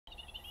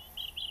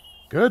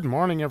Good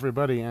morning,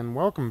 everybody, and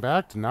welcome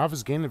back to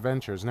Navezgane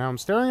Adventures. Now, I'm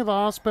staring at the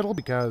hospital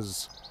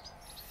because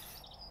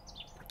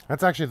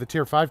that's actually the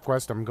Tier 5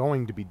 quest I'm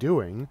going to be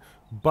doing,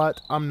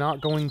 but I'm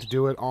not going to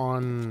do it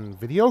on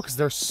video because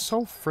they're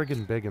so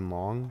friggin' big and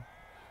long.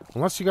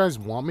 Unless you guys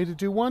want me to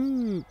do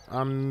one,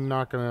 I'm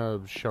not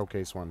going to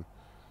showcase one.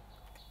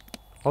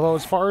 Although,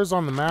 as far as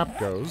on the map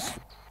goes,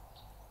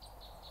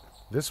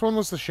 this one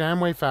was the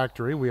Shamway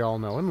factory we all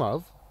know and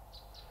love.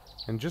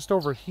 And just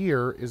over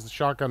here is the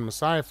Shotgun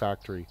Messiah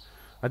factory.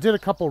 I did a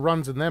couple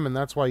runs in them, and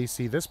that's why you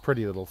see this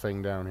pretty little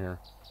thing down here.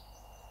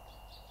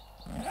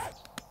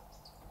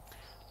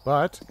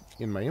 But,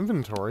 in my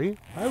inventory,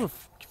 I have a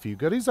few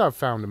goodies I've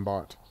found and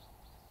bought.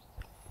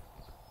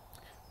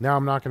 Now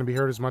I'm not going to be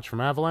hurt as much from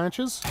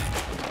avalanches.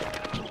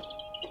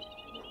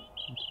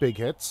 Big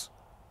hits.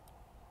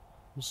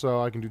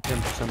 So I can do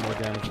 10% more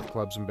damage with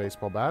clubs and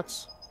baseball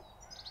bats.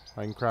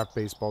 I can craft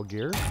baseball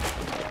gear.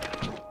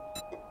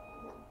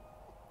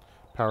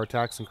 Power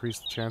attacks increase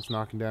the chance of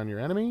knocking down your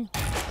enemy.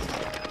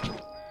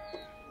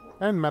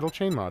 And metal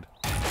chain mod.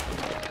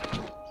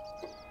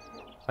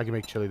 I can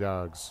make chili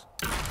dogs.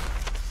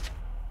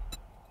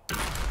 Can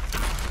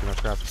I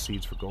craft the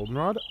seeds for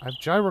goldenrod? I have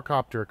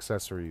gyrocopter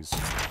accessories.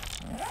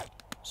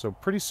 So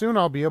pretty soon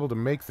I'll be able to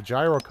make the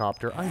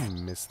gyrocopter. I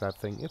miss that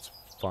thing. It's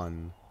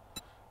fun.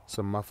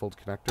 Some muffled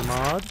connector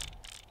mod.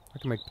 I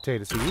can make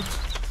potato seeds.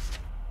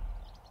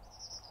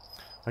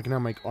 I can now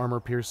make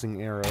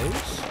armor-piercing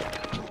arrows.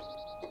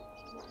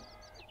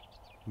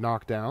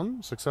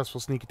 Knockdown. Successful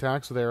sneak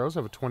attacks with arrows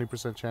have a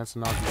 20% chance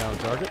of knocking down a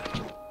target.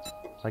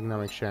 I can now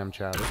make sham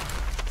chowder.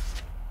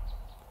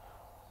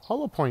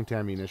 Hollow point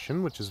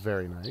ammunition, which is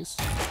very nice.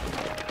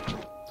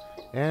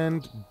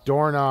 And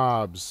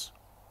doorknobs.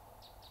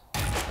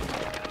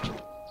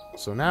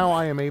 So now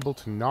I am able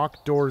to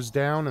knock doors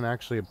down and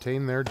actually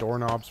obtain their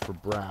doorknobs for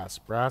brass.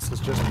 Brass has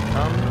just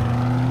become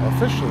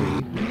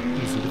officially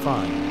easy to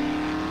find.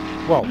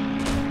 Well,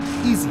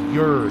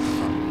 easier to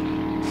find.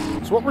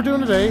 So what we're doing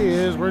today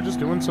is we're just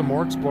doing some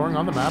more exploring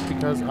on the map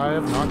because I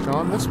have not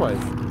gone this way.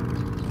 Like,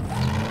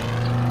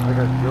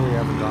 I really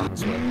haven't gone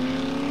this way.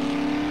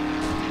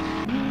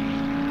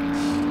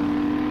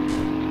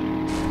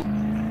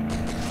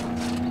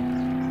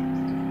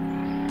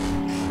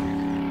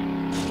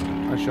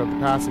 I showed the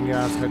passing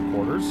gas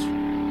headquarters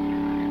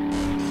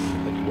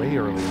like way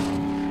early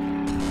on.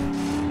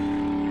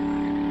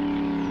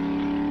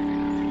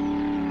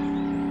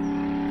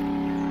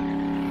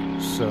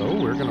 So,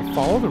 we're going to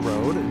follow the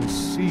road and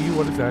see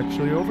what is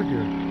actually over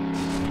here.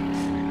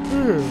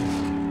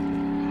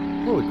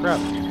 Holy crap.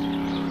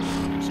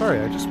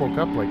 Sorry, I just woke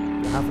up like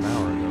half an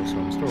hour ago, so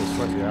I'm still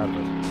slightly out of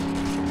it.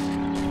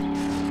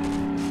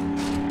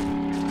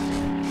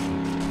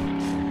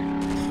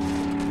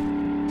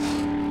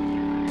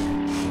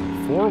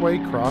 Four-way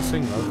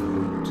crossing of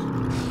route.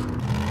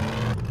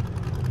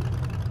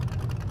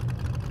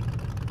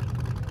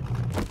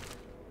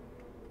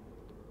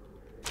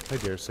 I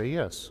dare say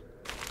yes.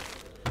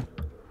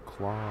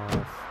 Cloth,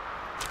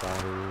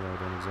 battery, I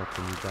don't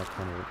exactly need that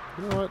kind of...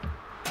 You know what?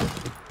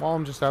 While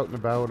I'm just out and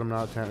about, I'm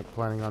not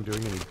planning on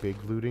doing any big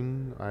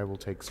looting. I will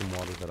take some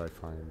water that I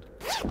find.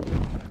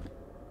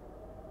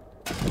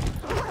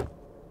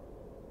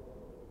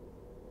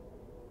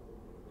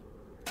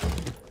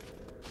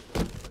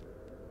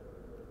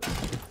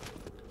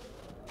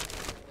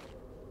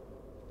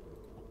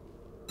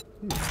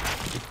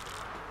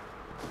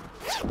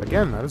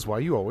 Again, that is why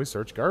you always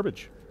search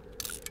garbage.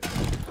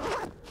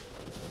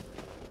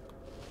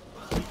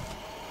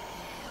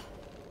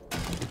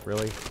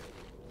 Really?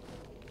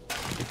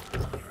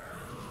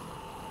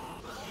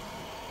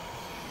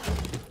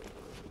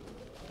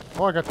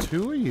 Oh, I got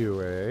two of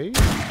you, eh?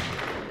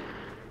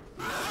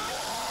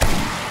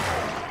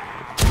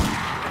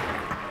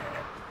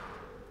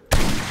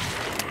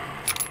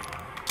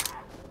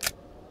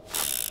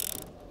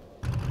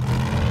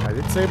 I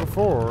did say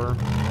before, or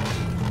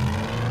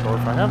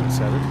if I haven't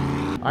said it,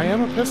 I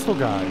am a pistol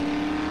guy.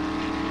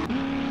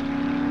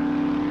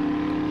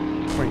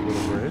 Quaint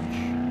little bridge.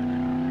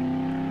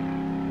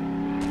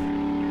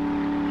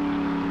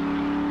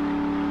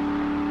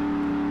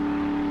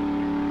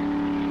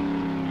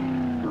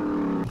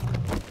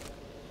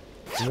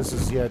 And this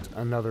is yet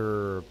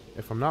another,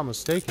 if I'm not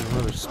mistaken,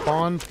 another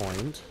spawn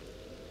point.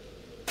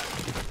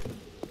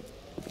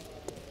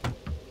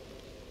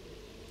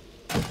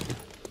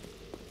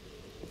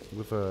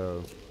 With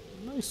a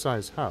nice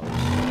sized house.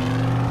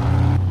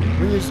 I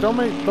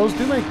mean, those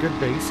do make good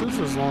bases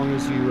as long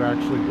as you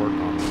actually work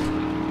on them.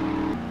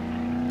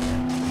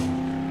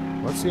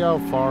 Let's see how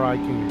far I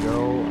can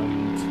go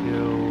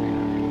until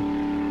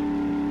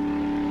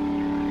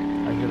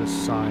I hit a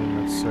sign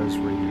that says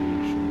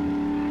radiation.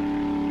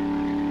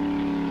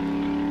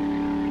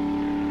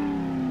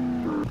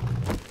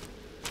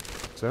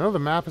 So I know the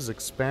map is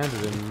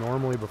expanded, and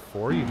normally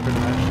before you couldn't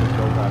actually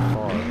go that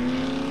far.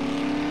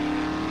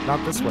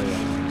 Not this way,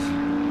 anyways.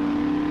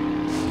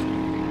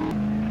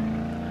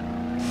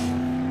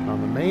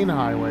 On the main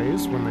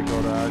highways, when they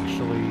go to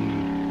actually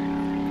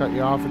cut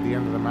you off at the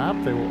end of the map,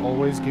 they will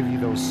always give you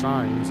those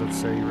signs that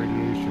say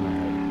radiation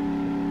ahead.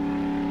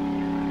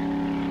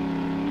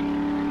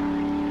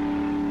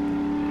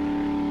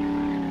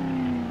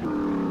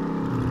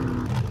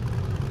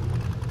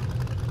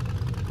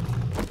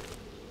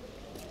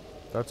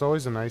 That's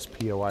always a nice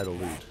POI to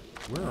loot.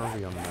 Where are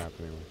we on the map,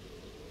 anyway?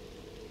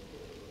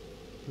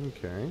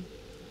 Okay.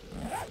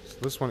 So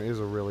this one is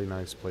a really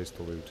nice place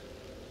to loot.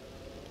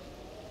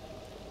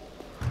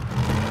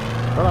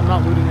 But I'm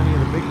not looting any of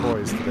the big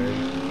boys today.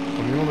 If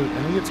I'm going to loot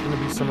any, it's going to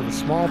be some of the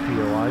small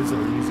POIs that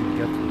are easy to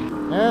get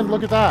through. And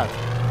look at that!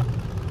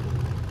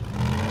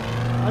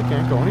 I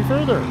can't go any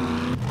further!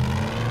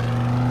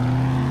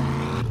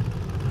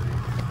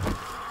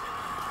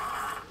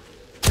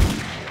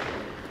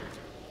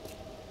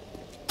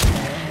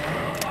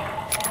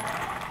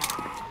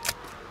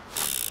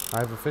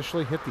 I've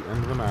officially hit the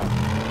end of the map.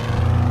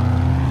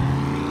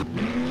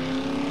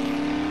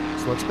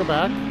 So let's go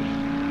back,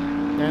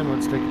 and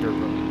let's take a dirt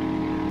road.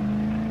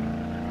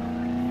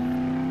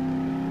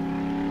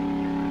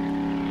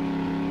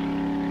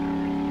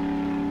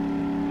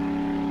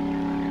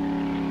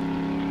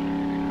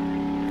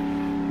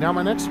 Now,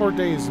 my next horde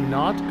day is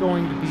not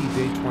going to be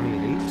day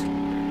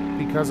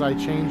 28, because I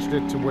changed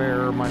it to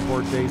where my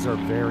horde days are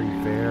very,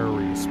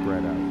 very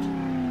spread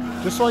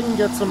out. Just so I can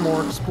get some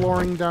more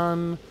exploring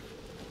done.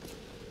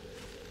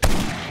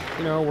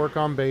 You know, work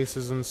on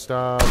bases and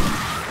stuff.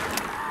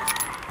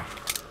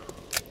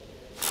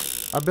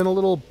 I've been a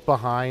little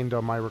behind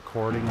on my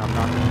recording, I'm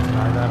not going to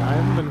deny that. I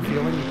haven't been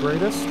feeling the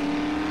greatest.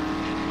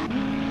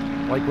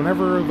 Like,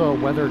 whenever the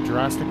weather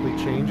drastically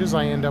changes,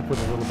 I end up with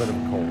a little bit of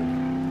a cold.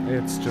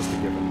 It's just a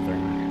given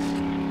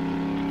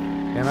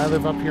thing. And I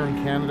live up here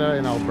in Canada,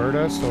 in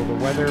Alberta, so the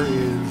weather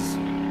is...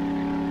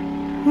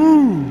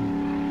 Whew!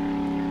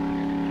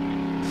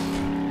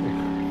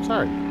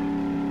 Sorry.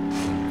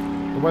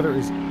 The weather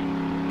is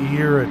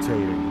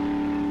irritating.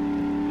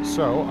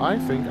 So, I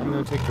think I'm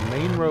going to take the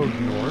main road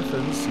north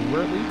and see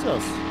where it leads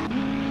us.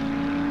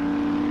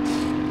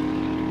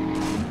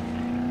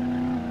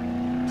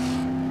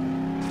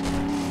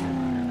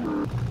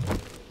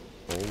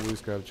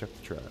 Always gotta check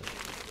the trash.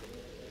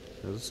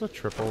 Is this a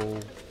triple?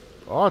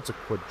 Oh, it's a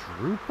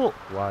quadruple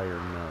wire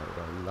node.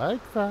 I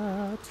like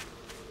that.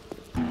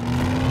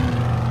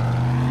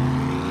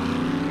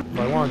 If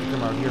I wanted to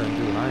come out here and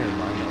do an iron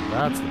mine, now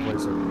that's the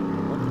place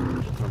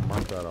I'm just gonna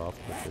mark that off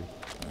quickly.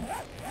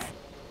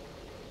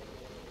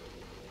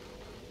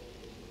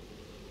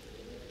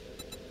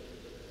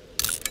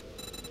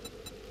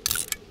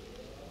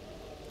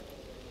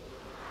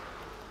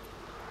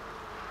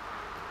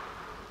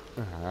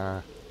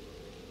 Ah.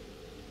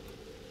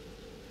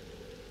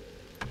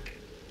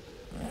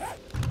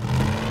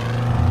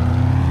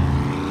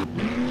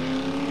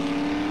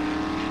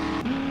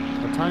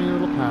 A tiny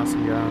little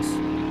passing gas.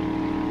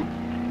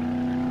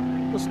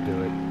 Let's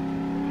do it.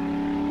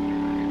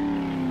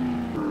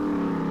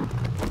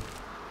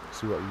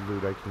 See what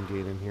loot I can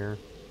gain in here.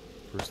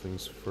 First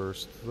things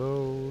first,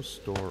 though,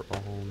 store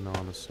all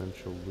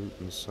non-essential loot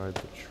inside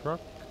the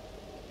truck.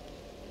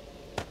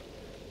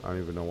 I don't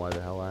even know why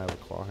the hell I have a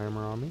claw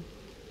hammer on me.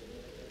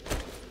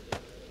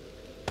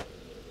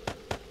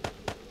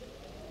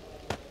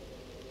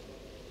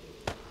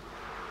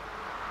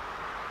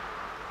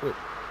 Wait,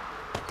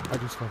 I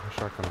just have a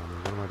shotgun on me.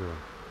 What am I doing?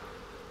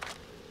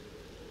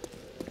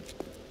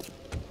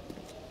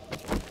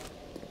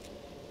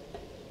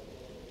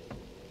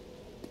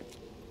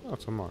 Oh,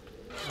 it's unlocked.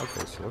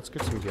 Okay, so let's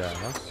get some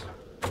gas.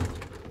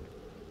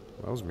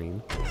 That was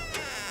mean.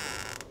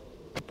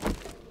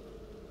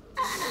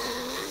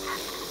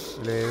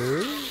 Hello?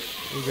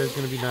 Are you guys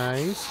gonna be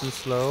nice and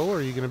slow, or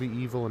are you gonna be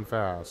evil and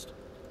fast?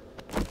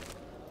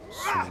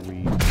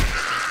 Sweet.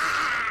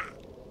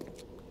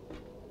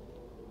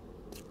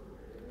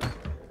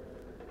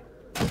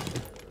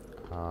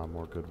 Ah,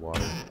 more good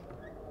water.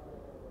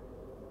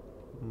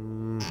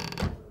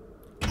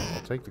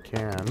 I'll take the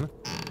can.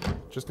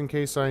 Just in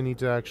case I need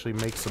to actually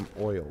make some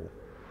oil.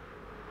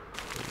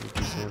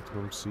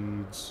 Chrysanthemum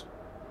seeds.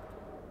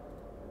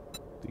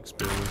 The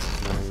experience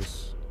is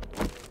nice.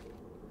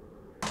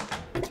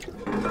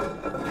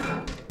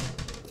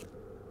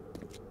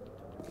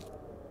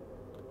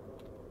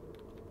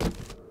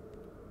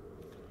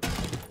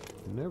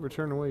 Never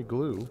turn away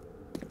glue.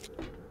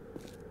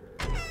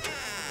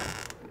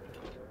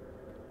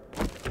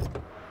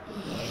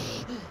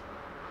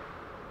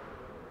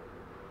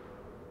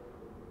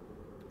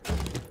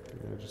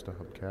 Yeah, just a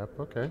hubcap.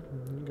 Okay.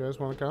 You guys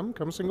want to come?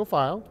 Come single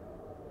file.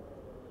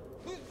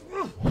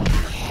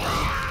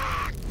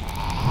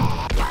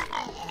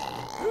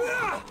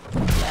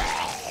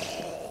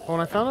 Oh,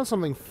 and I found out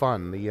something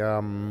fun.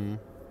 The,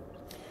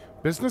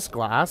 business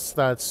glass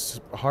that's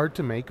hard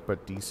to make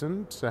but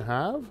decent to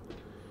have.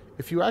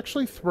 If you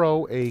actually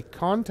throw a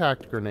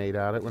contact grenade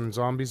at it when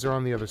zombies are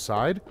on the other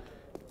side,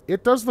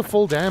 it does the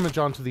full damage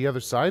onto the other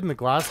side and the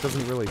glass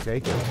doesn't really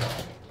take it.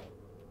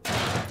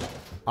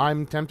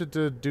 I'm tempted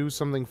to do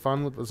something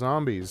fun with the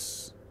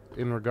zombies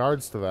in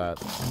regards to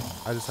that.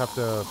 I just have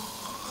to...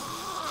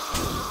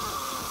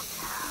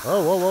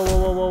 Oh, whoa, whoa,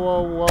 whoa, whoa,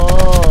 whoa, whoa,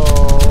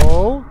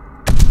 whoa!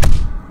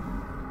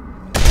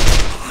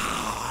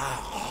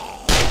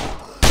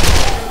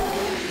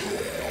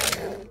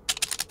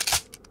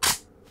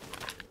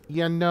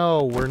 Yeah,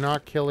 no, we're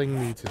not killing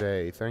me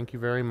today. Thank you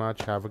very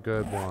much. Have a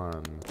good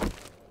one.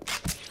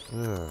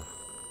 Ugh.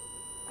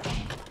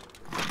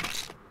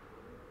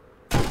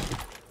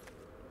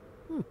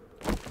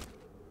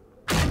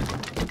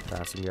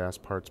 Passing gas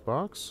parts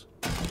box.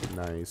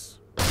 Nice.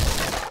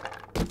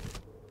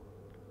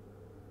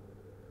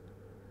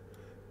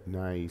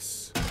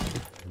 Nice.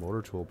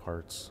 Motor tool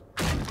parts.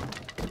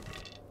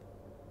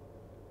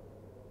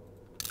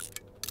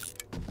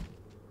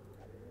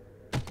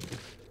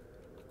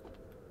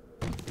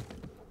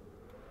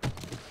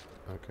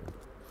 Okay.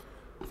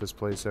 If this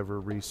place ever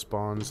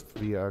respawns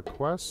via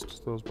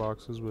quest, those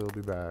boxes will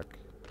be back.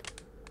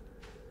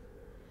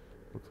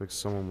 Looks like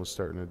someone was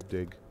starting to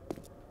dig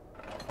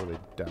before they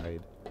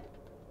died.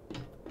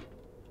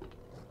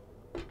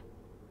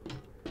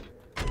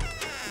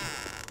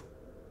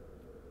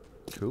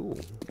 Cool.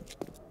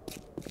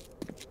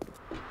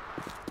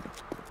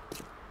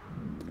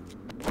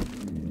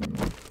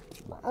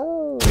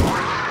 Oh.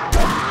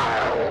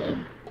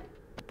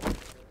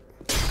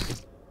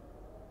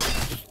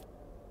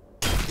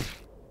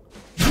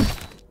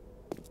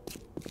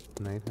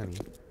 Night, honey.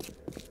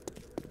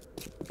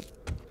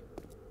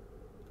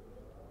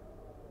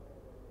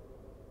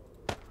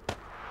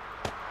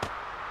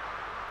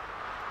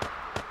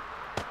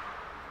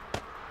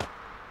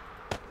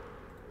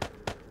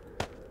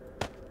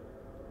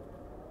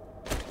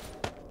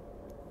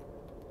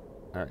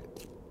 Alright,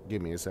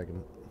 give me a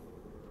second.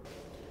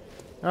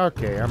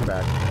 Okay, I'm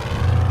back.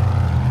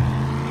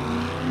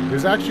 It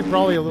was actually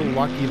probably a little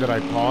lucky that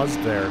I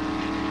paused there.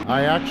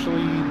 I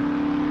actually...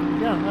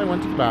 yeah, I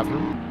went to the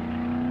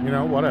bathroom. You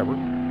know, whatever.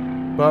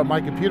 But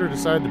my computer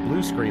decided to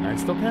blue screen. I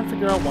still can't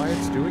figure out why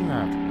it's doing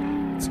that.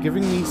 It's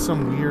giving me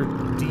some weird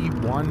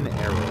D1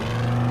 error.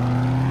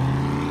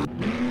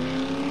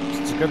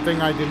 It's a good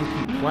thing I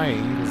didn't keep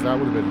playing, because that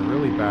would have been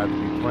really bad to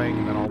be playing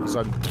and then all of a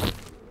sudden...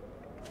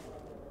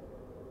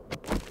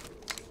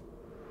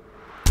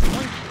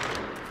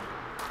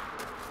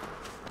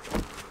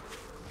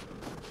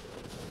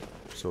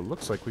 So it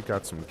looks like we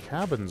got some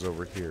cabins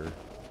over here.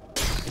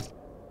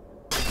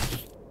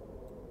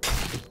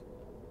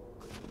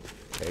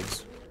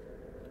 Eggs.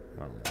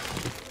 Oh.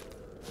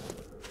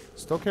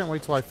 Still can't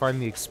wait till I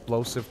find the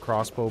explosive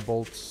crossbow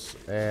bolts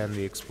and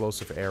the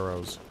explosive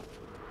arrows.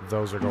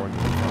 Those are going to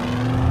be fun.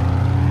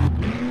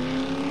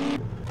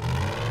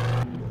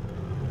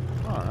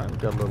 Alright, we've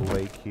got a little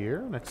lake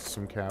here next to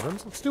some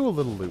cabins. Let's do a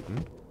little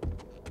looting.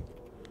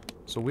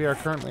 So we are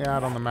currently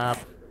out on the map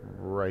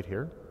right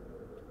here.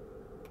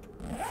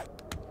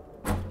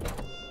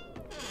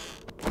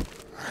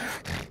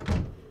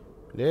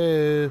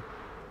 Hello.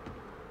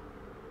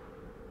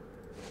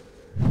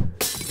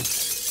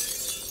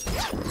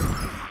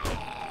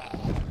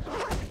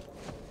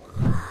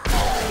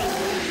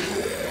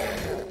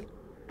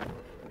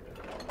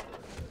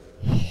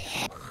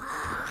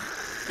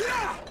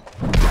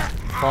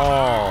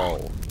 Fall.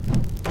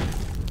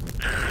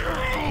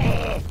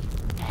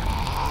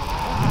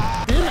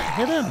 Damn it,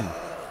 hit him.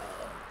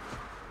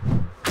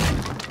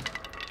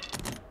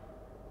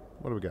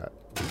 What do we got?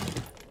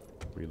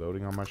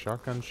 Reloading on my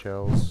shotgun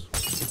shells.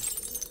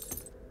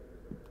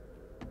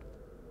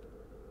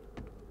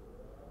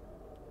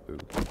 Ooh.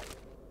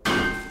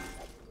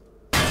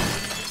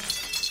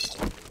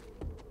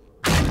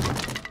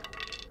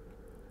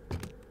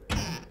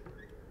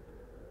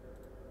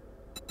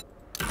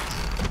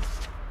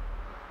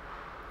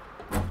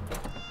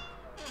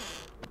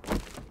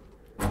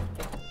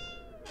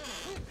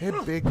 Hey,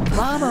 Big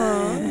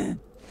Mama!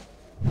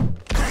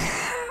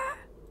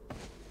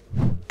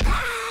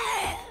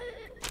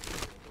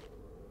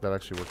 That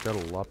actually worked out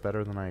a lot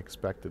better than I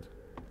expected.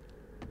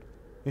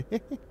 You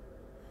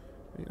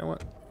know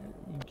what?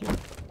 Get it.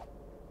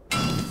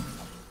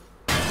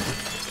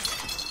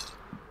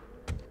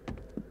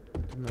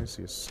 Didn't I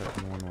see a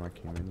second one when I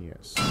came in?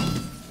 Yes.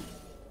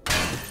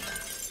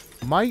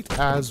 Might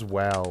as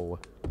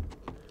well.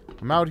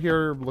 I'm out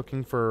here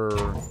looking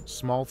for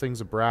small things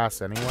of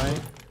brass anyway.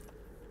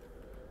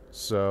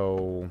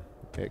 So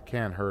it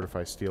can't hurt if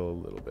I steal a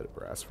little bit of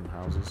brass from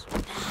houses.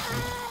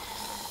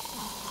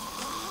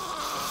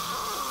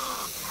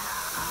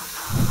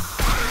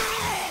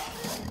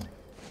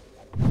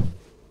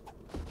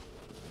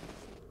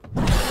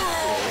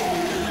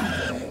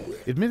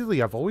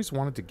 Admittedly, I've always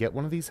wanted to get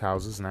one of these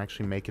houses and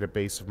actually make it a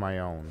base of my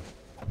own.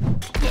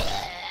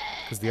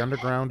 Because the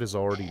underground is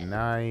already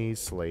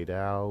nice, laid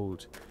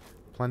out.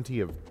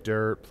 Plenty of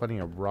dirt, plenty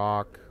of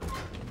rock.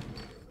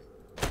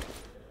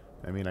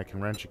 I mean, I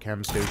can wrench a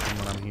chem station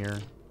when I'm here.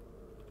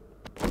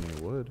 Plenty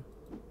of wood.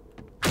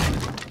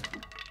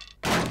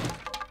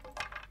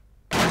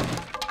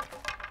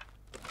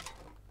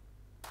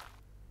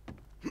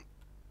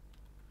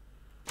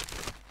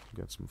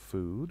 Got some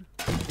food.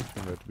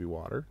 Turned out to be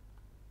water.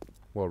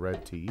 Well,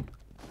 red tea.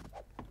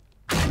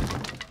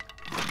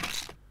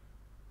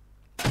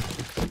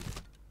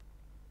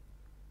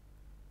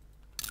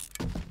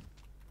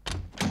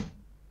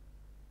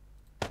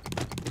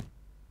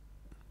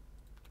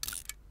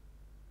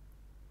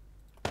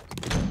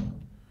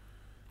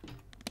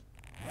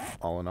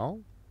 All in all,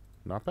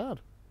 not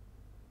bad.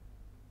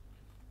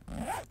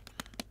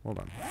 Hold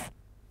on.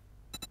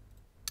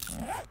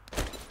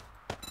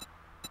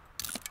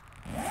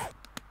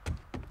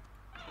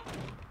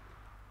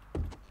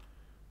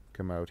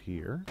 Come out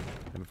here.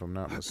 And if I'm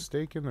not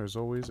mistaken, there's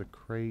always a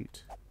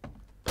crate.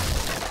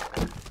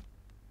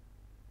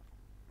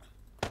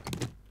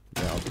 Yeah,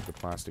 I'll take the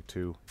plastic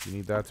too. You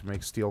need that to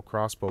make steel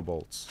crossbow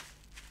bolts.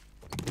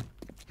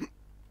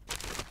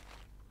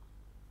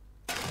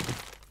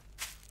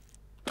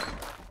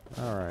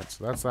 Alright,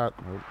 so that's that.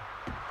 Oh.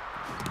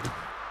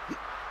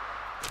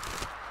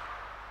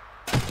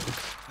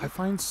 I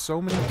find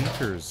so many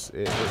beakers.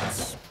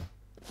 It's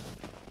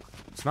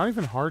not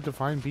even hard to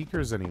find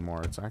beakers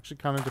anymore. It's actually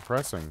kind of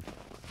depressing.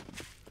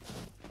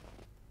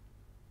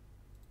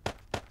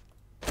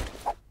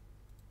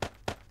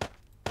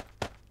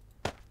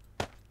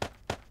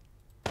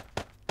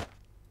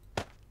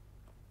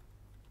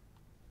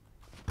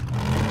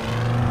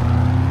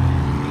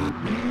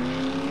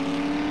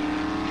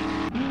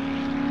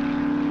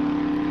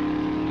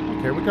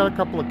 Okay, we got a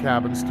couple of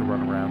cabins to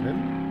run around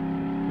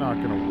in. Not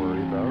gonna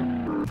worry though.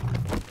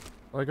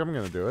 Like, I'm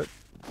gonna do it.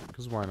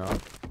 Because why not?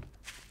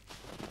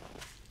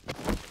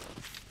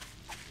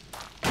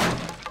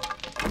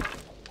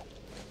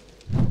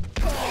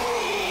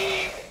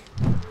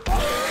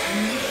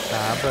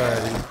 Ah,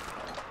 buddy.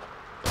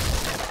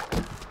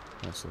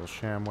 Nice little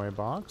shamway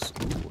box.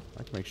 Ooh,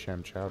 I can make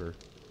sham chowder.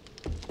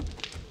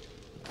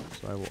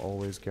 So I will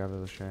always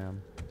gather the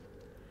sham.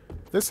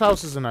 This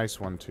house is a nice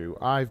one, too.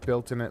 I've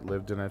built in it,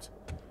 lived in it.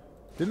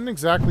 Didn't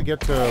exactly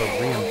get to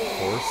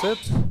reinforce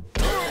it.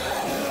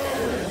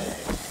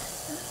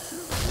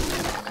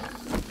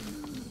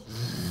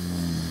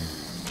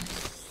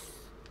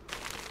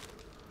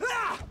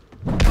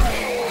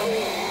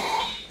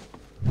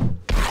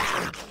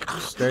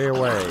 Stay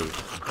away.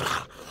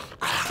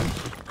 I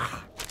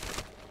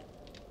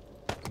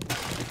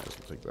guess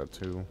we'll take that,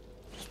 too.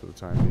 Just for the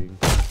time being.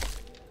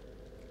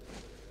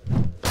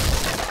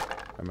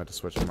 I meant to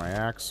switch to my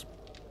axe.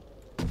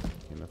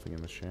 Okay, nothing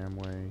in the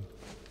shamway.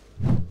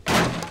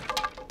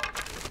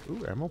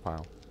 Ooh, ammo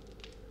pile.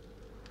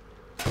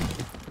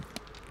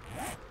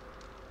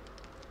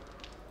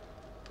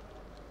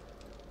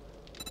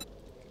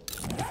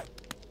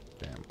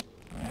 Damn.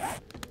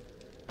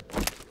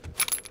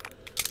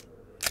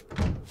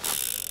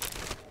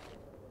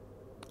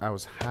 I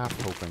was half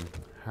hoping.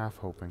 Half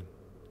hoping.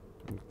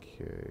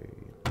 Okay.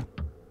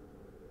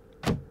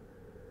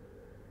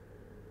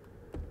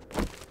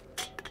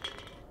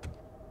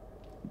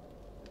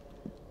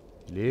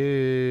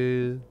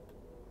 Hello.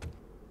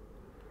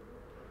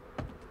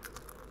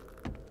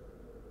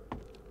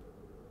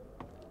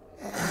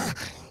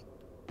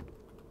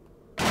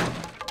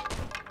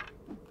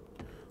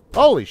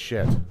 Holy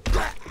shit.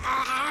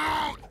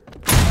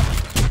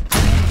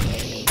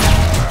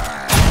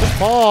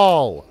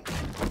 Ball.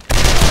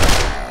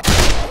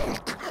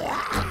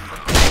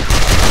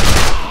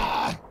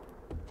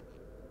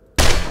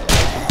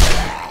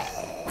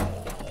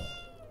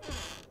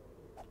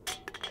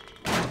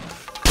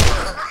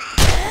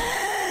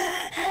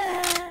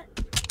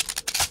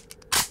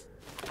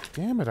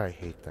 Damn it, I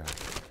hate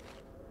that.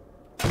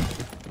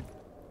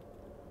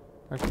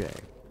 Okay.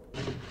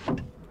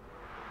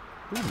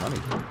 Ooh, money.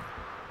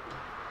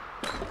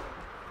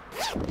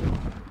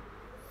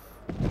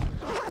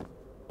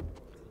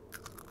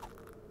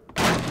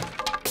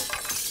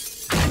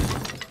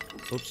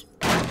 Oops.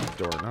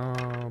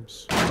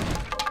 Doorknobs.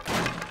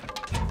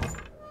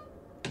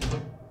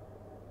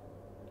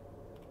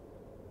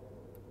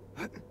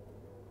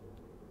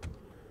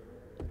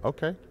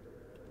 Okay.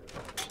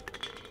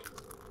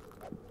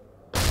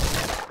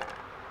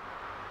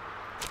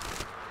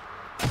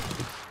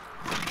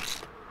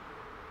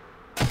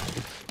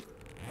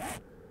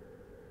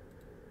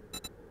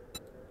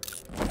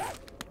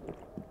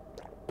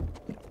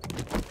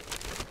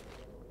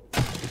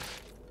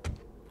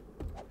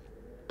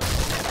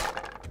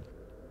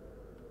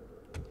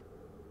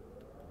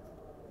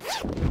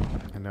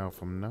 And now,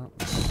 if I'm not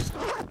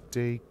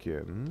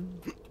mistaken,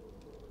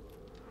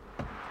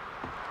 I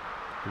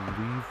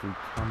believe we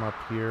come up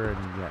here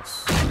and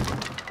yes.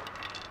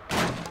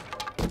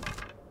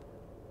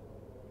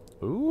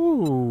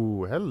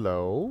 Ooh,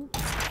 hello.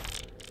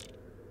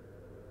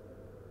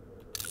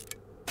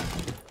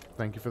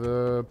 Thank you for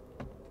the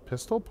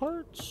pistol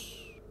parts?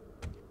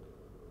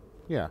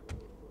 Yeah.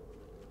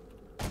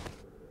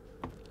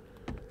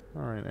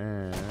 Alright,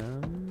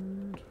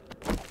 and...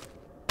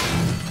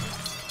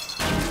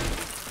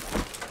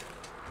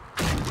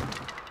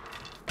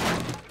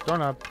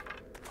 Doorknob.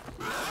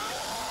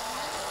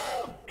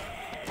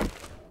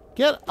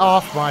 Get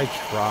off my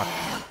truck.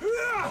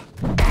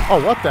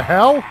 Oh, what the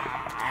hell?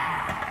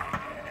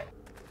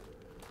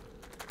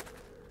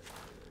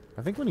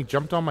 I think when he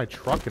jumped on my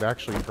truck, it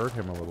actually hurt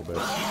him a little bit.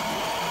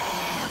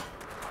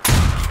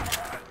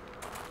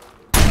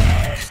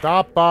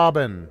 Stop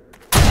bobbing.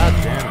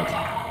 God damn it.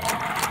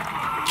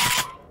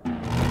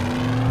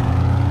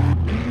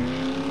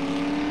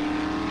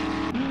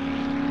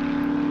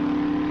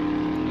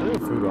 I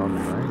have food on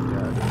me, right?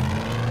 Yeah, I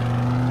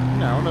do.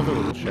 No, another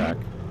little shack.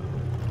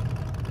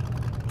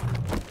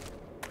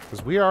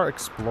 Because we are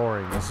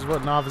exploring. This is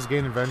what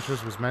Navezgane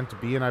Adventures was meant to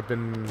be, and I've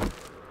been...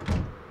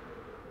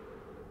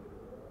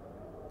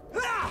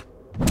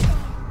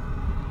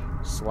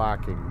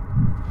 slacking.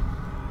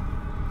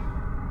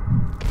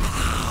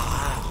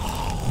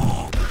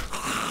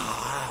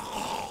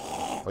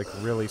 Like,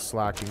 really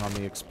slacking on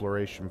the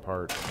exploration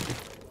part.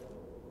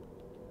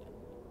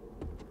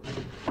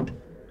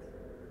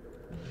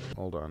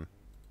 Hold on.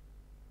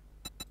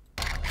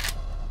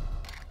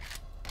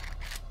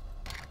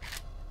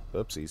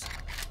 Oopsies.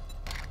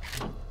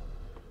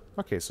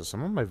 Okay, so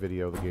some of my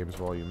video, the game's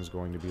volume is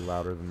going to be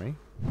louder than me.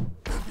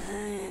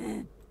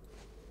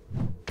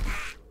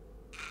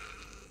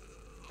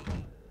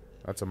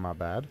 That's my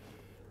bad.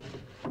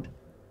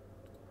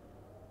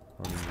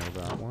 Let me know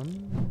that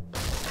one.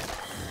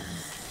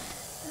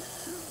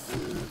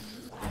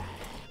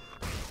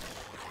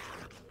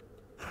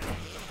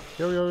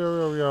 Yo, yo, yo,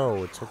 yo,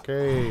 yo, it's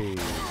okay.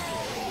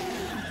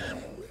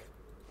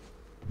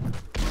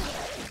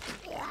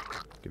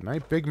 Good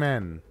night, big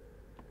men.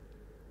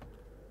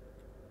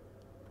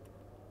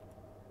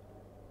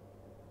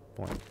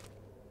 Boink.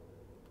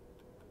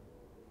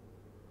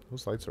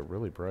 Those lights are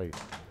really bright.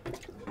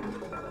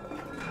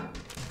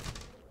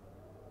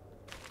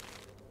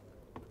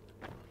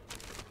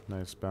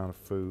 Nice amount of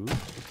food,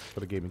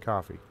 but it gave me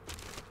coffee.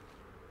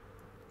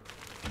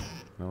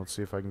 Now let's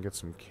see if I can get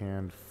some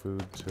canned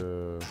food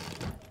to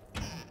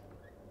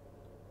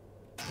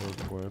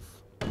work with.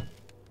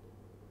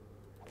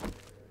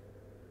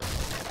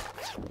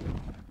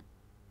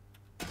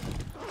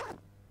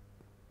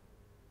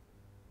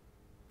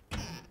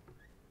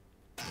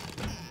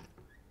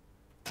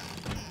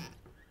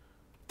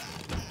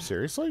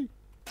 Seriously?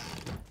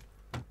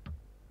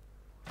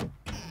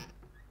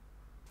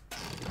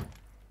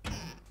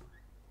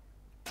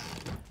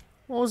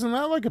 Well, isn't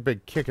that like a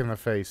big kick in the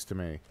face to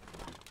me?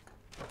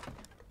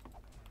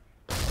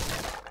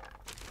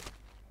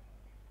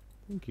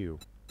 Thank you.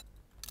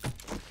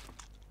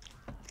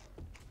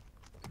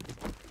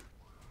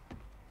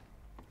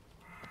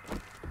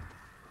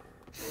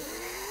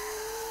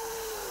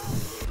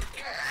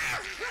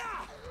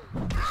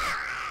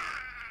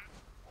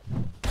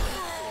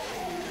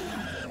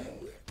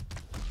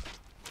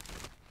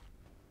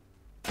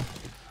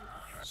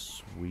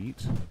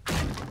 Sweet.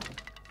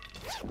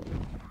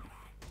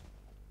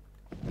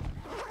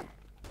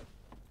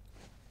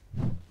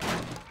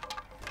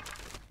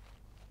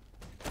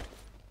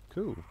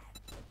 Cool.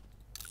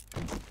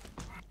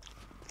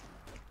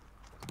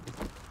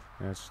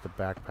 Yeah, it's just a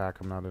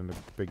backpack. I'm not in a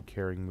big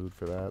carrying mood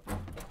for that.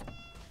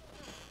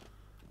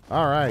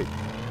 Alright.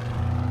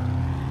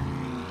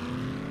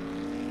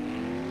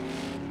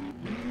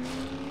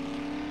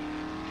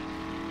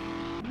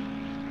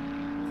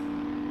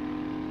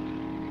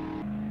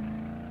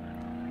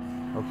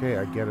 Okay,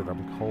 I get it.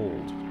 I'm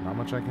cold. Not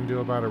much I can do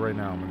about it right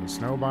now. I'm in the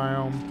snow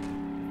biome.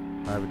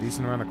 I have a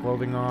decent amount of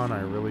clothing on.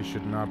 I really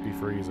should not be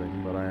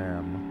freezing, but I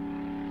am.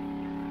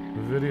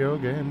 Video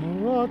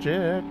game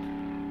logic.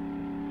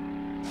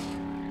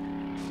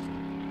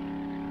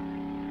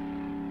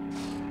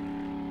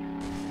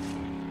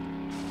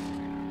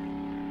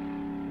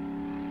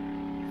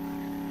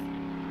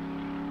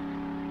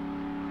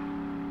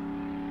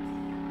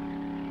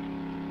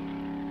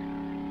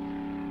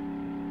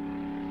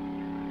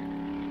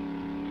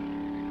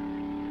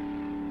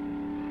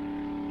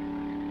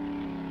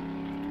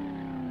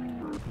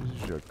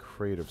 There's usually a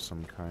crate of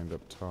some kind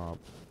up top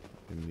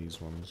in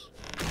these ones.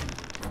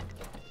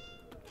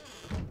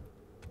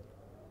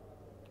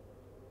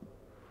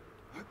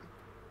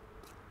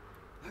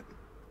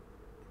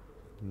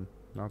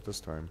 Not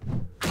this time.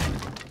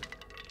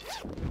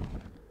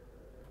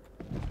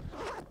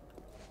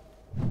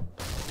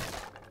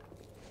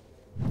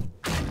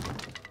 A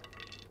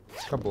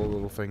couple of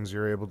little things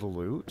you're able to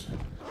loot.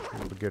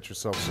 Able to get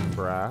yourself some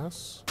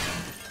brass.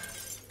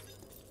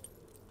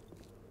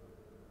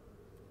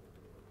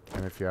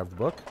 And if you have the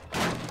book,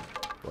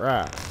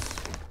 brass.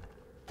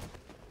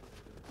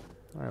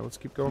 Alright, let's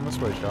keep going this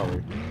way, shall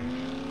we?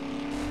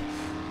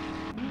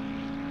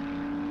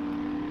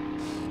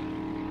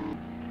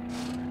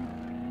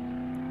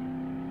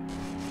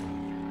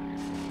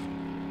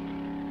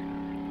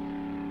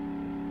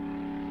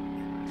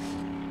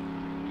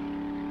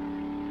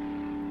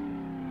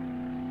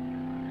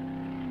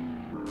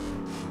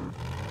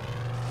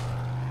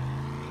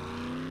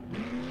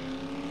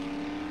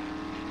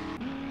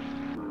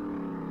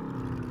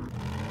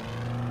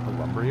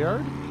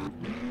 Lumberyard?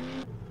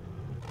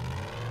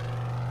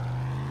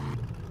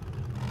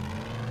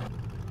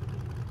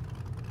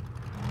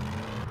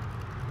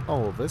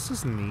 Oh, this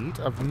is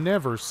neat. I've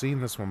never seen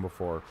this one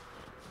before.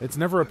 It's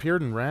never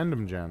appeared in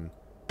Random Gen.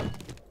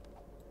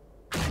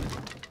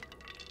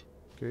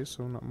 Okay,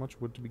 so not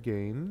much wood to be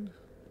gained.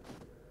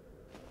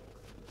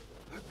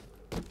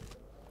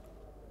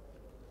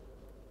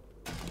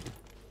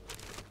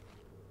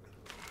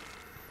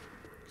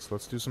 So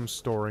let's do some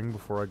storing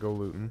before I go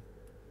looting.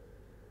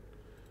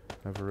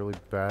 I have a really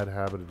bad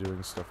habit of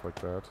doing stuff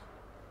like that.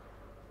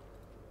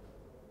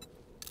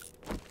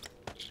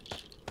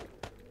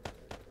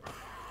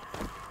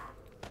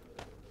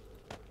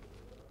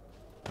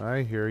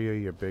 I hear you,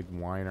 you big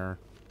whiner.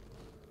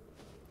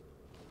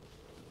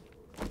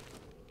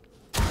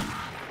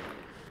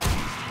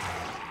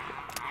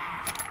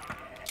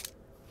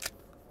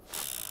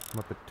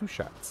 2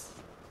 shots.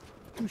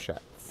 2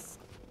 shots.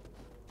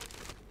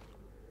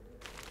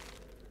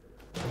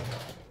 Ooh,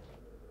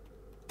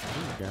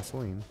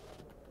 gasoline.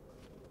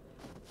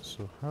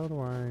 So how do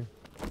I...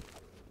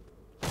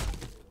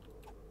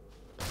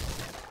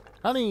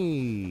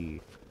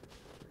 Honey!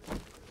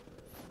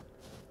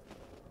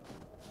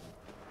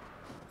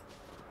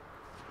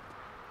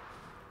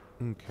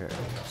 Okay,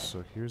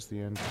 so here's the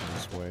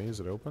entrance way. Is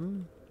it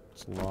open?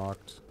 It's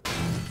locked.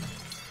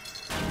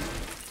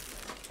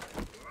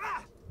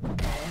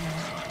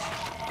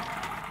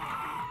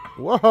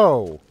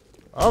 Whoa!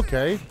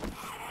 Okay.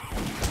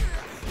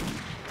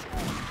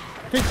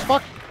 Okay,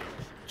 fuck!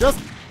 Just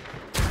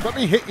let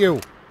me hit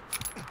you!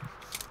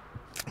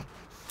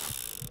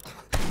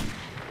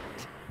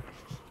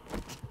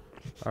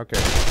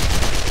 Okay.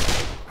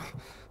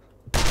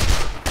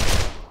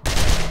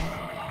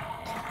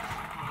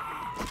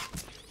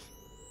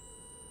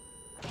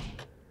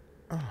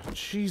 Oh,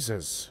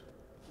 Jesus.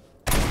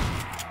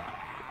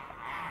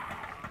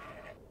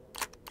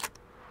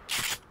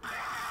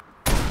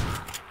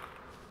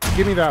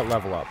 Give me that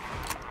level up.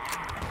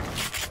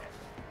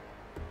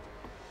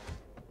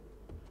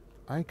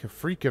 I can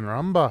freaking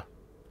rumba.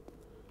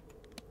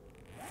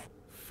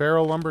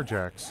 Feral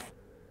lumberjacks.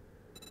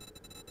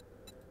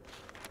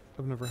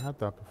 I've never had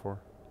that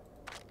before.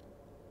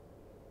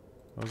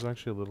 That was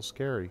actually a little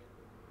scary.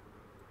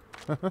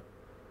 I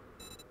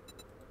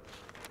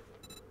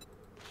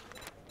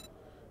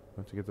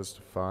have to get this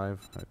to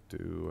 5. I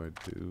do.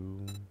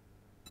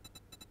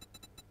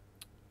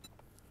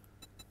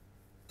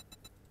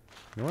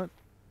 You know what?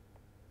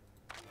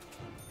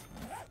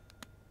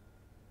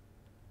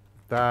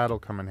 That'll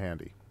come in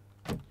handy.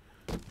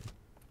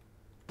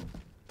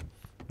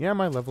 Yeah,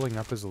 my leveling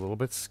up is a little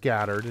bit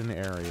scattered in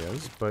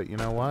areas, but you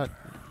know what?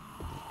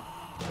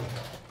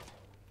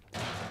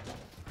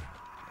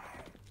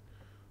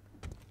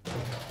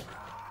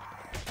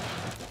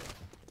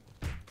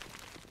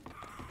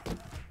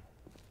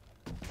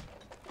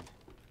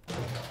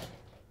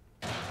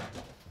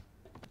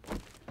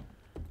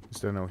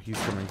 I know he's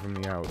coming from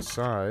the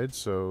outside,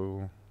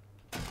 so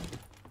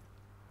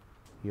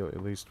he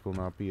at least will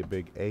not be a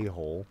big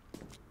a-hole.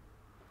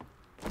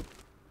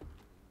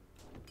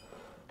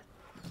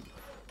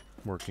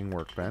 Working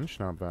workbench,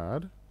 not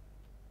bad.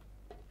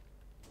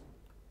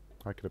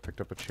 I could have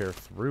picked up a chair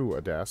through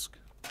a desk.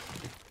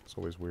 It's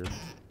always weird.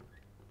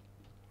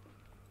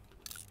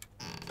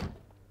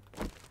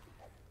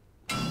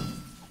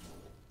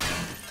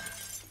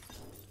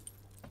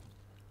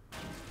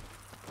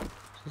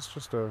 Is this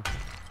just a...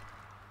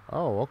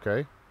 Oh,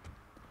 okay.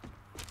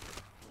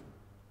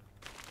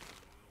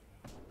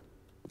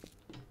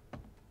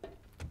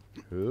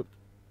 Oop.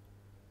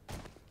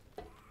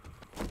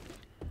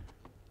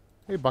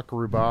 Hey,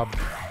 Buckaroo Bob.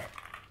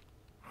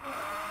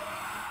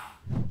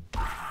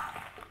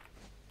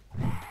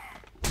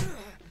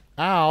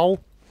 Ow!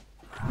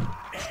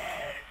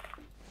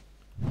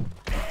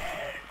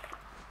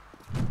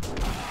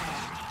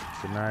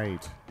 Good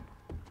night.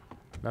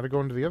 Now to go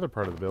into the other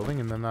part of the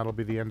building, and then that'll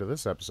be the end of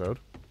this episode.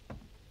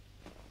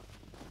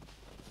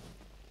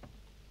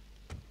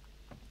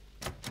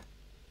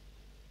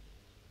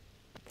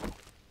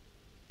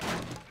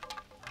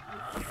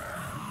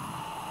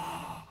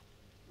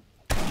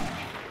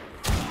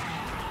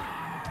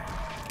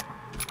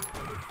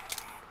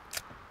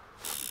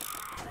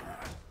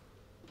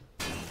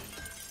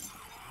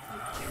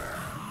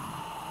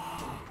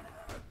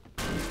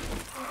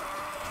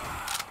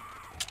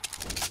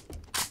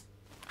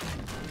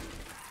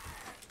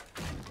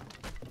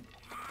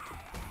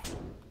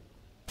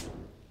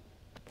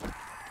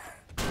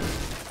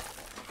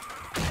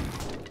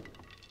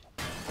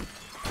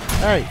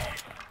 Hey!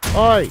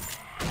 Oi!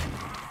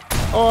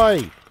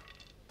 Oi!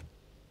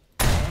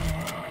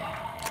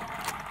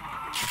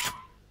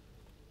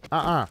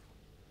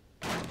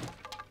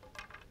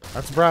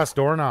 That's a brass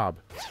doorknob.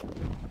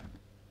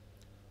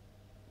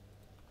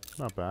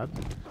 Not bad.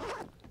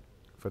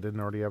 If I didn't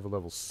already have a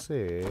level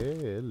 6.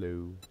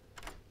 Hello.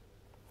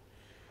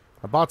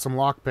 I bought some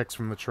lockpicks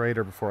from the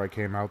trader before I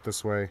came out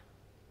this way.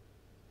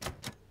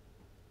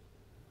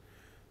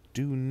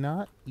 Do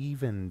not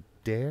even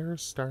dare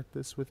start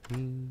this with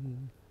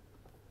me.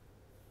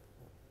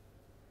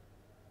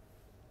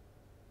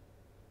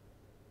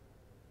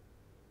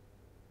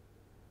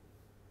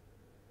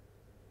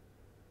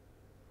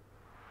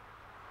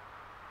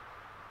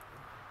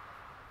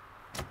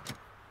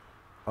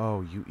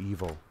 Oh, you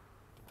evil.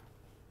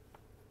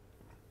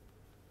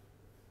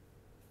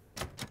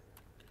 I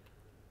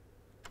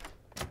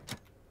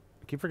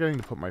keep forgetting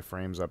to put my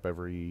frames up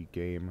every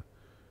game.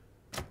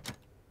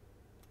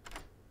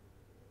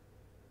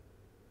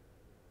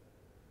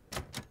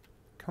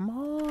 Come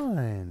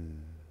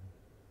on.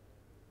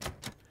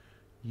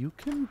 You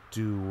can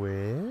do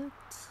it.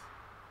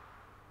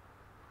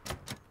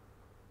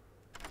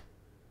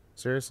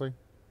 Seriously?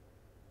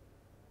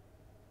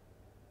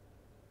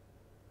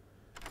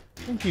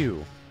 Thank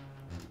you.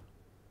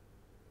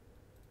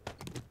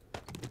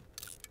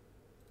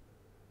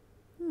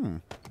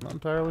 Not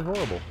entirely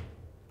horrible.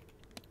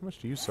 How much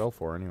do you sell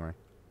for, anyway?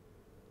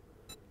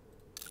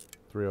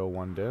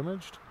 301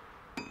 damaged.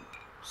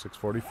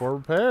 644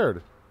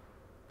 repaired.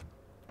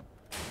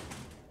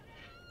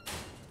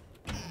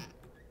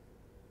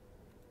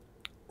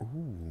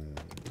 Ooh.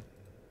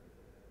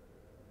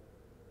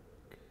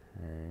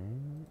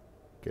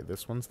 Okay,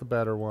 this one's the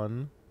better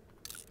one.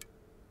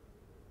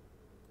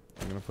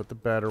 I'm gonna put the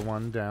better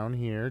one down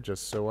here,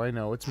 just so I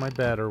know it's my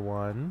better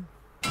one.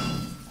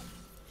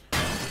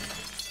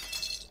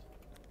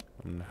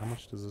 And how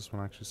much does this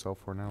one actually sell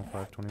for now?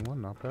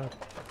 521, not bad.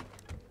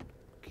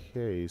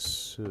 Okay,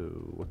 so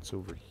what's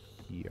over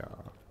here?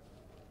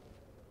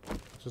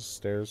 Just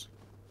stairs.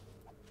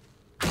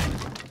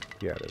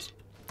 Yeah, it is.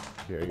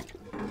 Okay.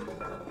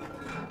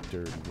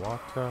 Dirty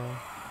water.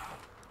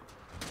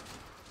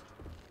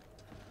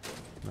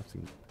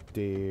 Nothing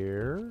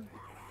there.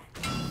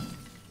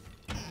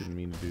 Didn't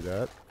mean to do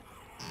that.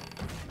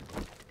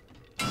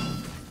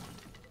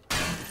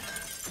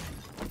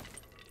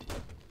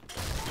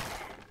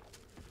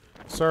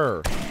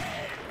 Sir,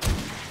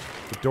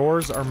 the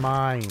doors are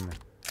mine.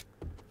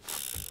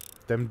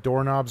 Them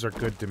doorknobs are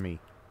good to me.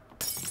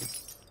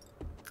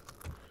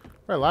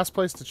 Alright, last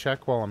place to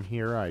check while I'm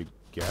here, I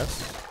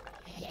guess.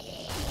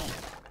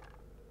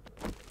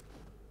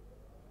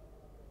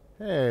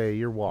 Hey,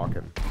 you're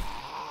walking.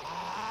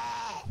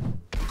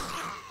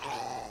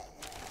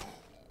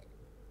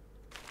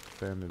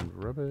 Abandoned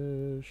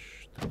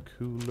rubbish. The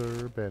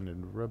cooler.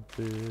 Abandoned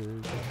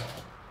rubbish.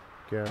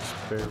 Gas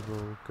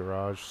barrel.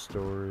 Garage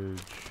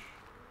storage.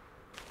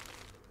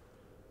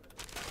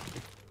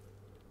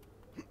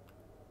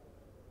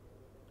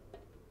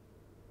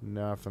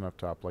 Nothing up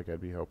top like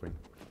I'd be hoping.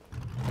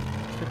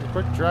 Take a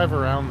quick drive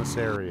around this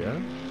area.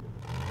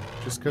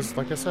 Just because,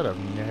 like I said, I've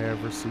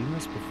never seen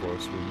this before,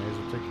 so we may as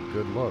well take a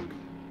good look.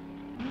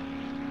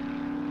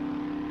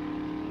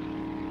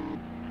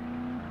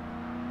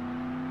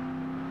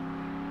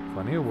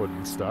 Plenty of wood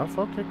and stuff.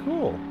 Okay,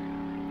 cool.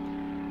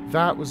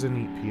 That was a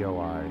neat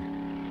POI.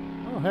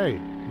 Oh, hey,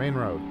 main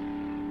road.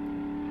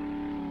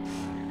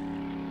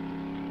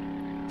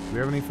 Do we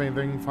have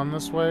anything fun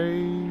this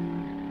way?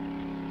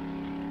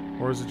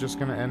 Or is it just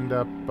going to end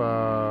up,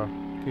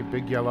 okay,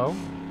 big yellow.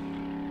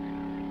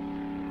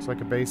 Looks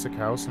like a basic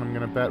house, and I'm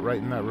going to bet right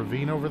in that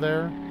ravine over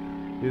there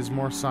is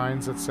more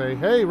signs that say,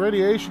 hey,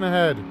 radiation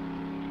ahead!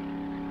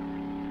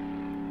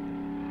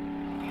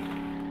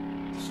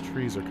 These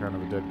trees are kind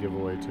of a dead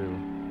giveaway, too.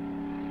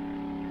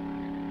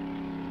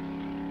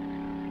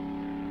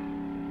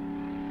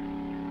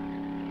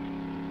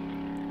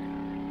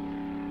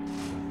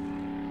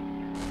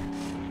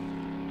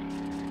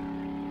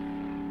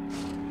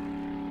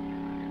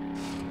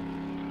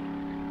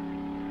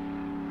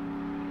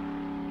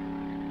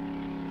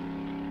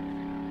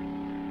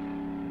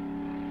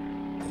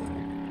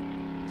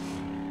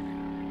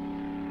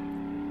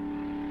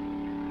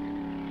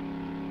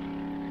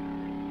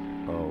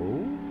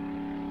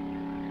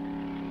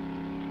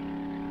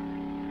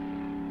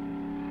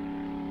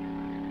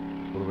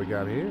 What do we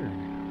got here?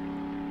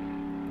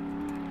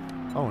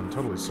 Oh, I'm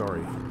totally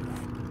sorry.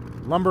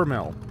 Lumber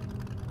mill.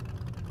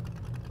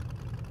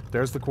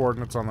 There's the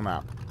coordinates on the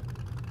map.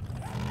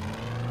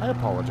 I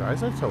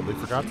apologize. I totally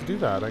forgot to do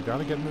that. I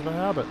gotta get into the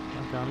habit.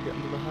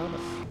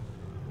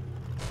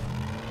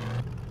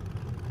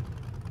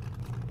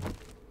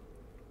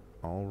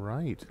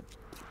 Alright.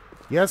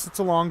 Yes, it's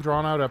a long,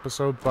 drawn-out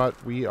episode,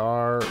 but we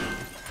are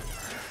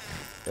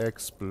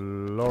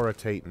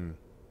explorating.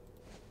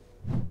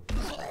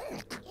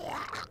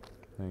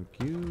 Thank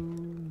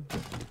you.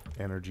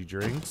 Energy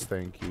drinks,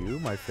 thank you.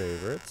 My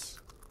favorites.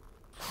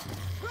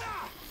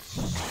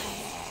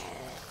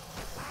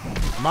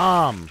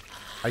 Mom!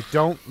 I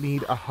don't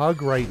need a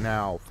hug right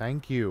now.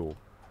 Thank you.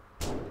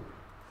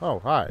 Oh,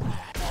 hi.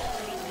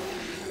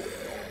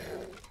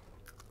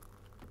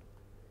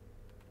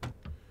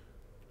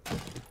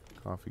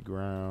 Coffee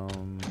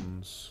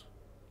grounds.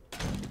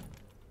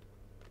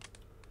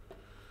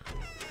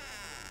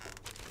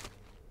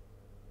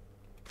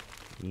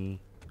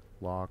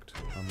 Locked.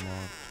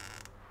 Unlocked.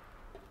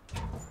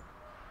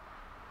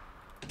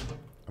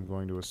 I'm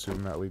going to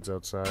assume that leads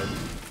outside.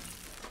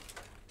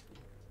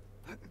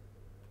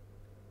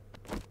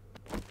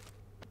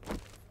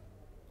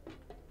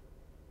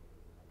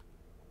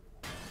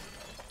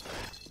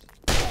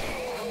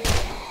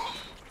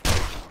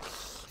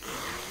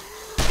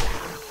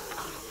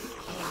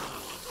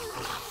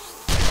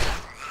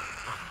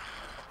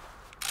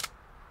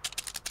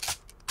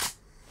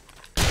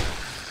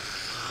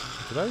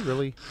 Did I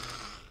really?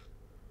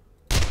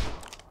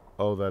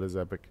 Oh, that is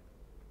epic.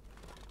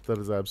 That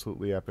is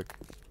absolutely epic.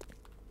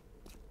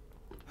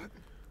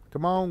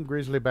 Come on,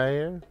 grizzly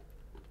bear.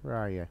 Where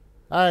are you?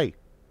 Hey!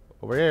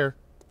 Over here.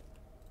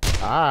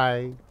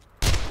 Hi!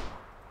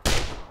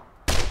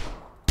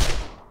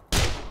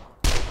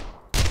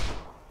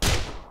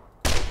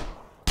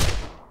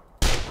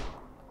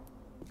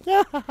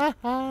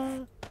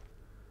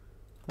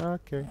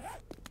 Okay.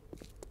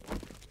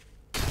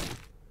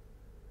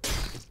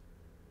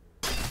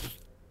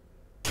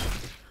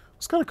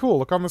 It's kind of cool.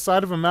 Look on the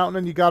side of a mountain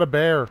and you got a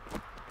bear.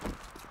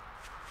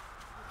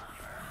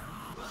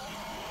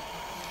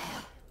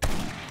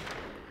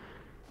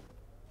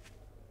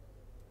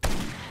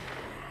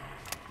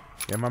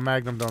 Yeah, my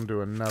Magnum don't do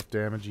enough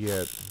damage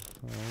yet.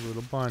 Oh,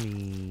 little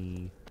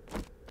bunny.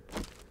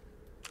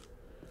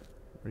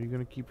 Are you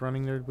gonna keep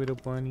running there, little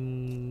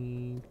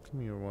bunny?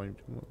 Come here, one.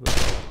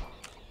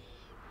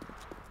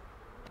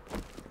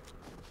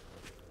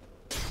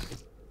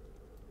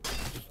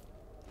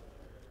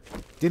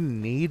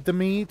 Didn't need the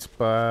meat,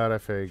 but I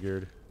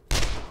figured.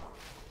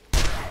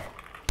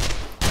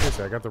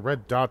 I got the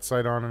red dot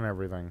sight on and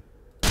everything.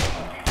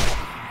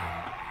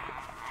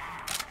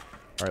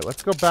 Alright,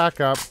 let's go back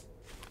up,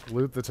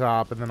 loot the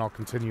top, and then I'll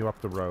continue up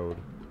the road.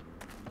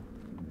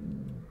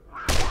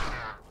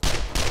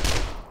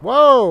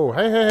 Whoa!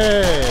 Hey,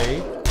 hey,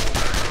 hey!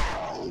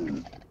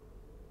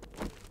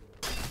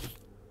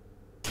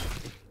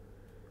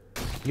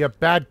 You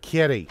bad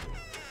kitty.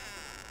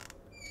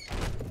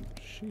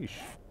 Sheesh.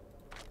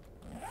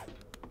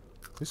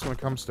 At least when it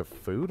comes to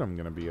food, I'm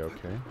gonna be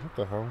okay. What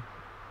the hell?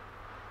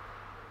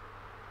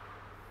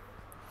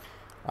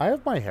 I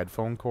have my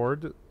headphone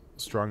cord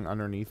strung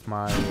underneath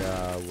my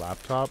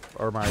laptop,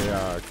 or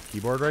my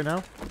keyboard right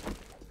now.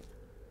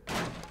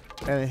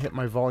 And it hit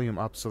my volume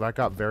up, so that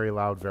got very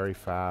loud very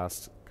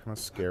fast. Kind of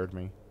scared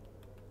me.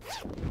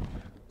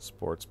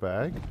 Sports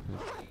bag.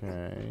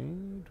 Okay.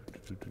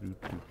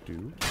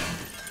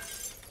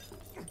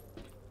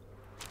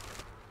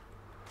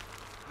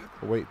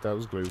 Oh, wait, that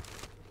was glue.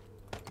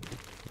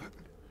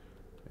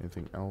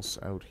 Anything else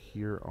out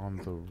here on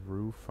the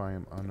roof I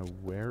am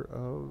unaware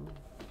of?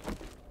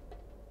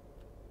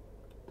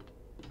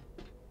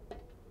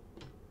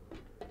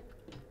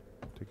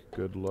 Take a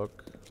good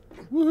look.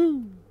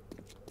 Woohoo!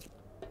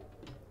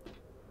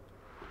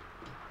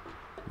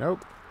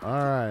 Nope.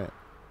 Alright.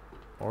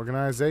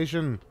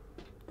 Organization.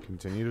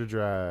 Continue to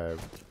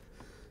drive.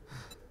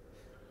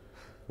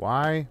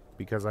 Why?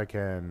 Because I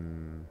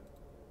can...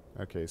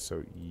 Okay,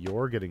 so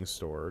you're getting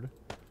stored.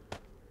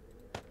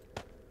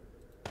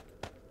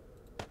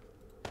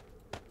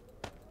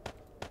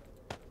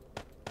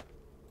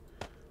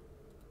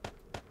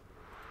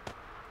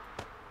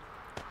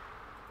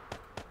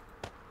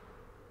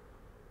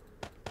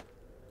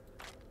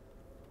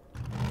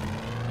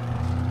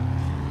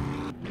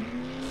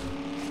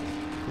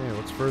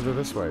 Further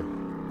this way.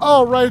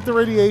 Oh, right at the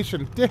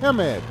radiation. Damn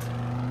it.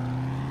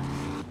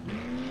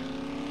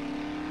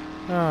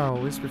 Oh,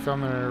 at least we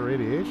found the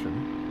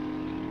radiation.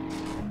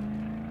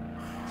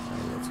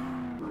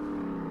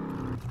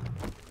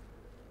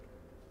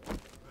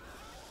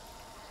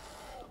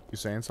 You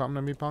saying something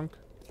to me, punk?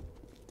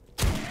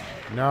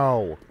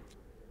 No.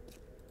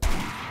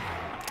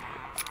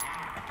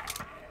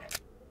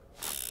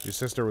 Your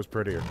sister was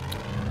prettier.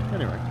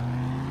 Anyway.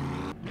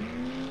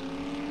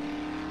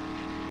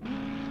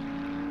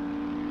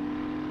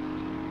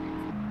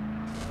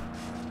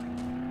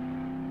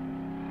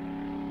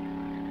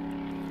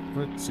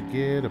 Let's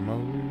get a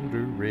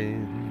motor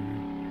in.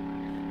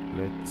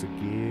 Let's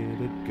get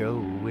it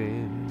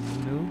going.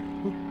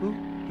 Ooh, ooh,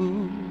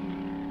 ooh.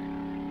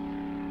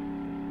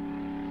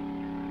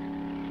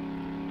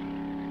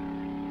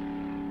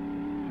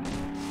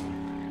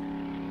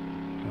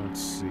 Let's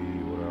see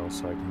what else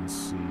I can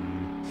see.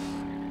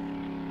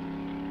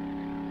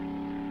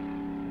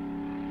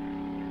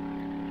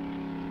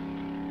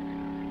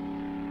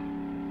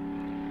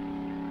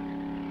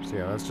 So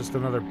yeah, that's just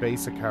another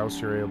basic house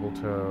you're able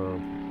to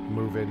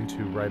move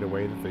into right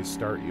away that they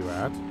start you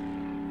at.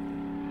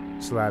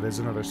 So that is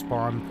another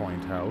spawn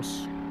point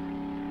house.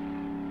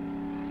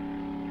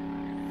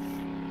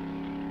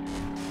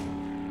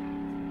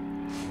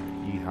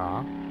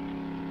 Yeehaw.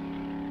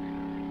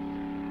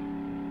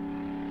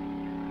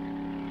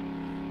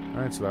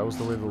 Alright, so that was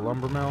the way to the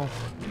lumber mill.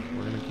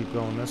 We're gonna keep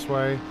going this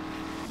way.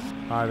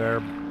 Hi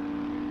there.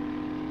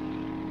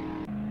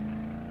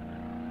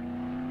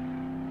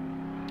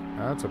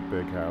 That's a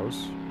big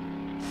house.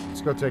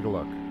 Let's go take a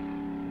look.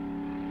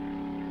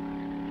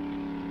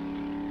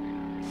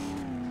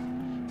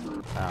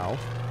 Ow.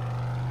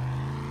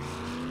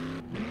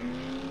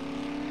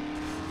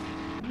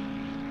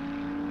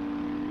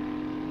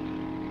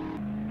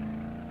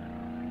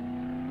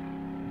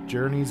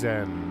 Journey's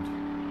End.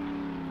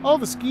 Oh,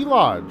 the ski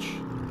lodge.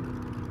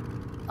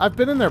 I've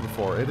been in there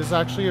before. It is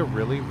actually a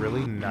really,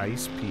 really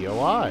nice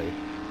POI.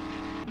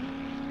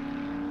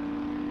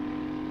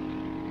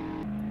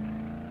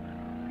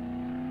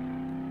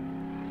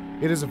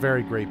 It is a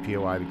very great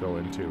POI to go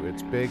into.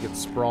 It's big, it's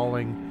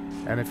sprawling,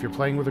 and if you're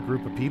playing with a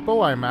group of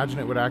people, I imagine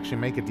it would actually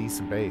make a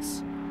decent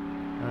base.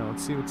 Alright,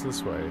 let's see what's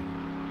this way.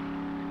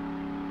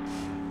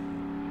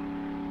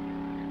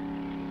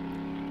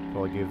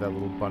 Well, I gave that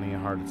little bunny a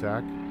heart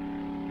attack.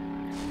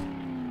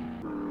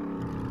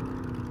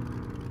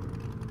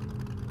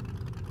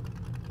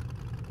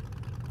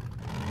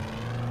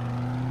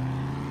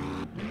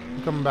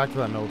 I'm coming back to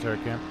that military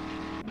camp.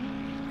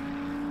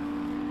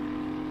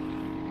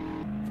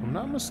 If I'm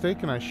not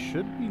mistaken, I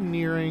should be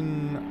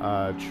nearing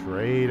a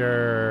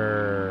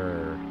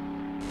trader.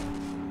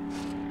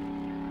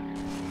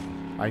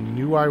 I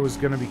knew I was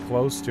going to be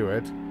close to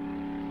it.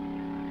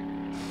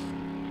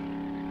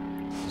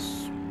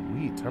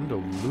 Sweet, time to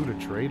loot a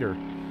trader.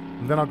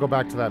 And then I'll go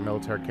back to that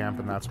military camp,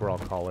 and that's where I'll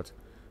call it.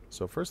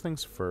 So first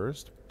things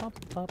first. Pop,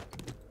 pop,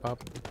 pop,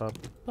 pop,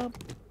 pop.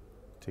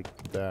 Take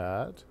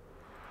that.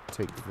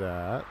 Take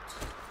that.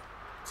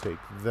 Take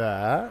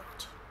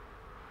that.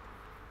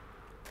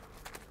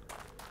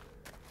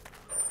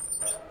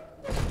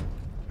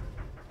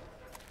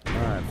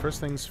 Alright, first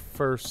things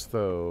first,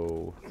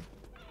 though.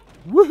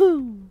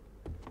 Woohoo!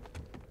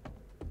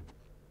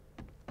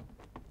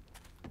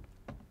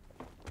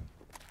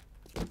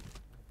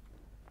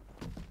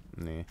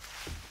 Nah.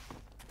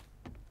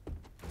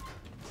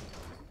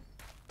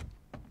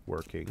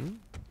 Working.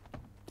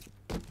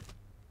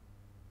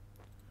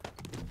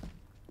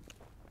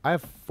 I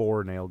have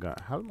 4 nail gun.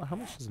 How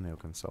much does a nail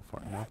gun sell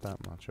for? Not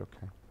that much,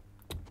 okay.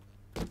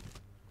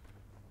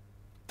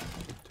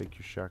 Take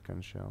your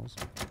shotgun shells.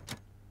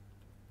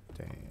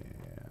 Damn.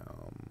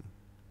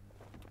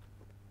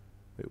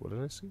 Wait, what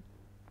did I see?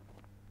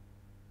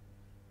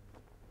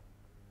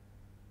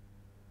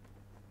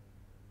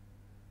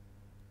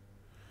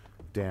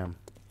 Damn.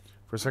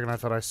 For a second I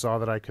thought I saw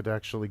that I could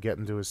actually get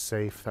into his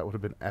safe. That would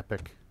have been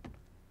epic.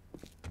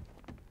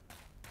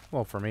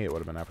 Well, for me it would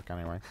have been epic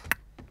anyway.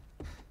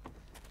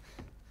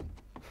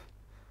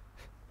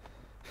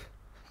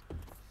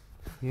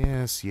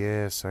 Yes,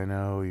 yes, I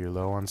know. You're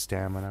low on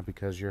stamina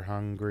because you're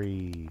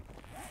hungry.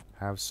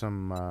 Have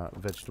some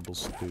vegetable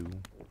stew.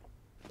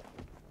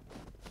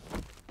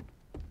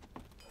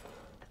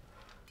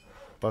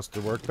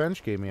 Busted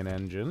workbench gave me an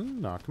engine.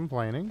 Not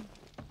complaining.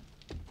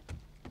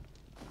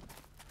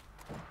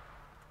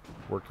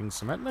 Working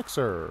cement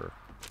mixer.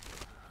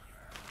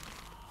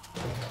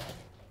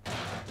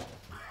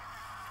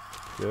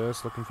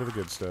 Just looking for the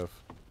good stuff.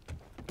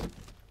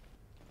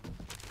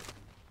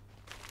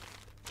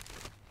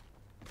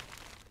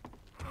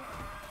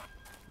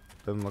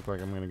 Doesn't look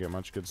like I'm going to get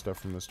much good stuff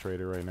from this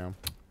trader right now.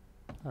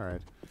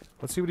 Alright.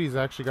 Let's see what he's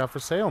actually got for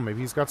sale.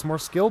 Maybe he's got some more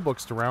skill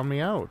books to round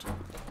me out.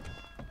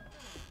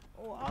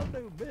 Oh, I'll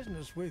do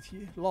business with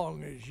you,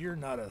 long as you're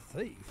not a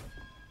thief.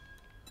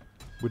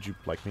 Would you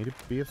like me to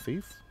be a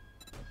thief?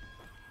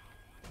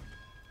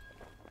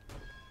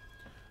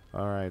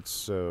 Alright,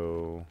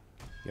 so...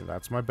 yeah,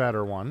 that's my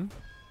better one.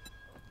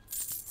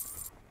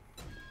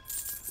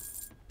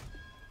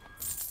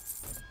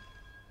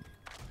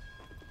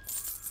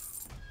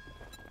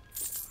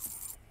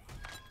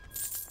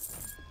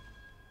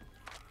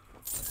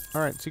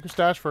 Alright, secret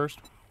stash first.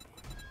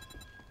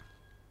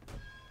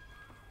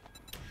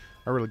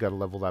 I really gotta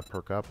level that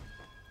perk up.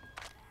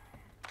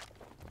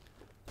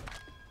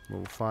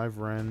 Level 5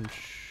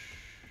 wrench.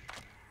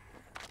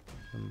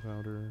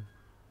 Gunpowder.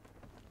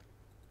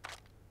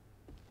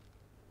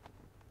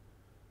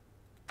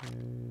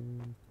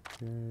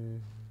 Okay.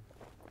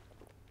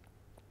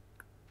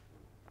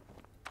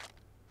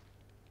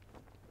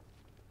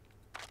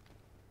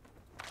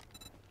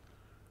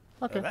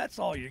 Okay. If that's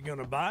all you're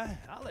gonna buy,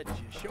 I'll let you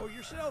show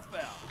yourself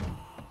out.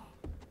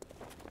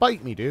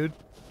 Bite me, dude.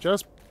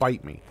 Just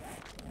bite me.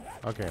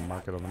 Okay,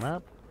 mark it on the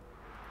map.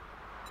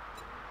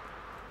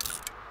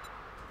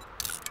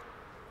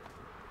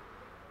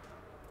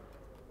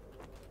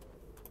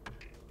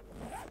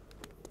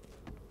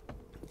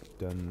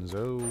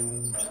 Dunzo.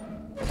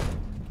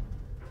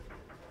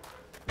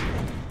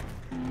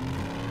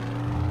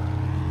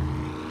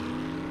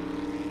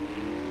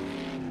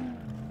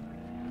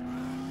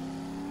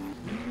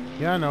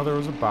 Yeah, I know there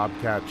was a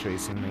bobcat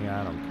chasing me.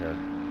 I don't care.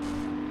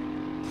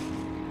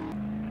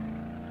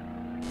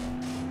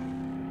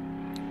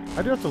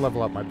 I do have to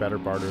level up my better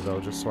barter, though,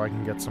 just so I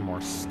can get some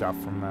more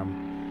stuff from them.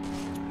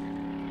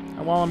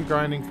 And while I'm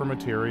grinding for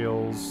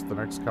materials, the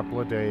next couple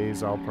of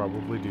days, I'll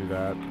probably do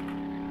that.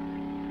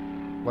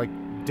 Like,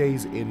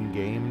 days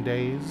in-game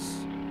days.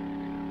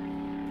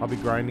 I'll be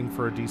grinding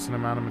for a decent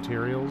amount of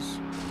materials.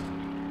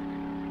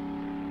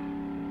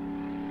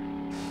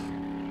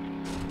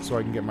 So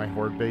I can get my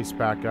horde base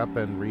back up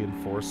and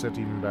reinforce it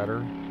even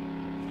better.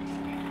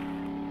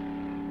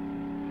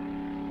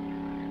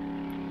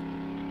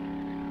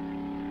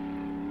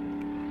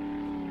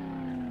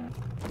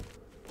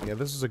 Yeah,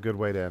 this is a good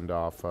way to end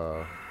off,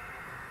 yeah,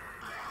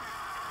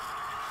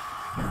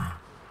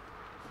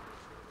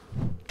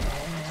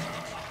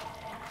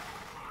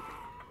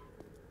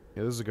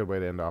 this is a good way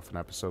to end off an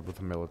episode with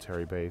a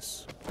military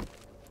base.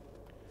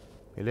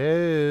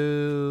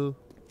 Hello?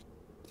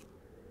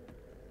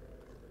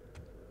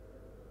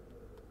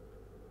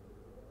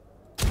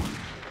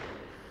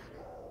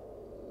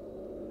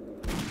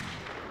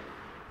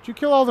 Did you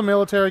kill all the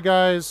military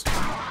guys?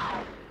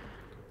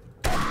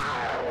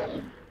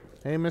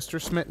 Hey,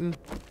 Mr. Smitten.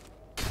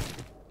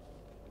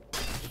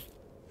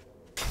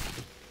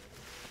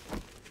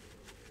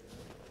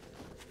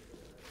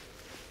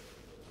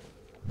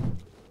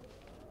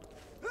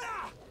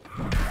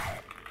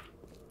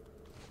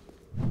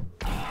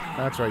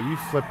 That's right, you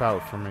flip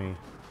out for me.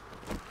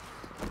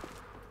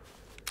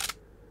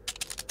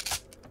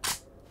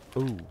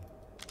 Ooh.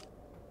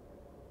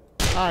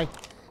 Hi.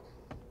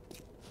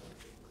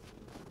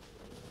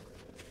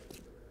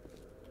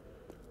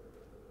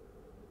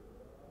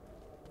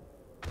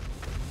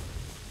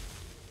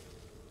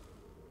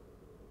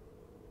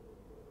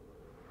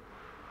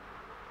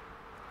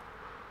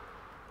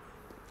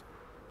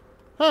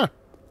 Huh.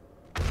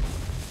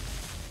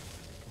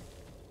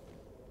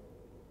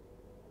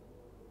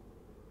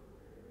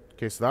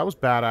 Okay, so that was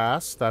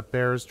badass. That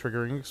bear is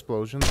triggering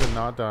explosions and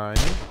not dying.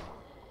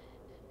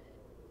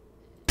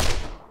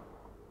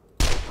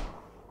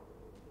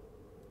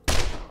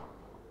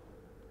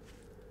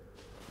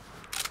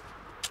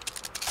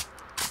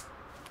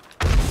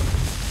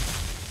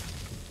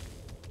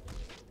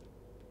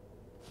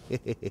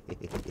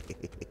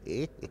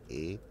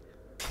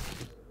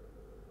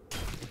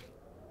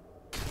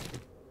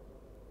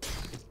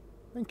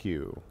 Thank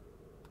you.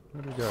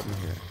 What do we got in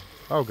here?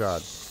 Oh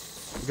god.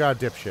 We got a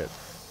dipshit.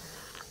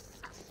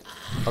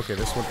 Okay,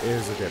 this one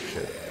is a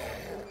dipshit.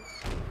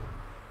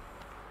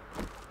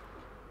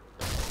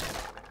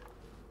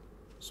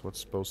 So what's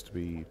supposed to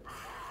be...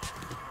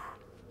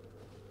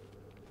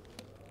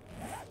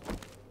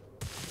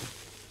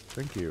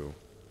 Thank you.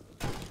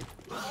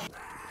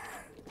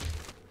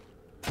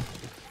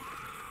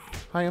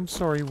 Hi, I'm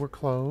sorry, we're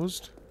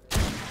closed.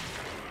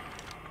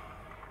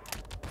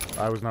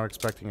 I was not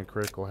expecting a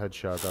critical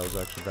headshot. That was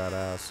actually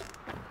badass.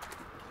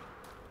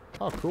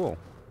 Oh, cool.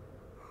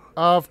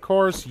 Of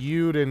course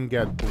you didn't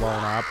get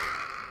blown up.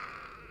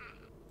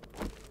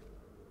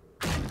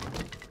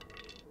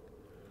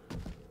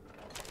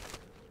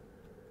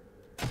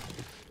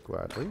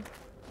 Gladly.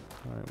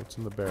 Alright, what's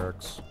in the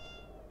barracks?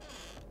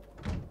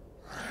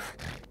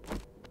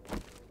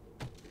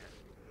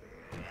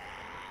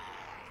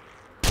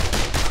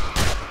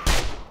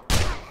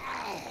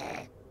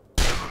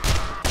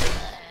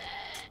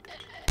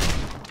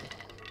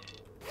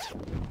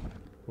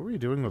 What were you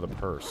doing with a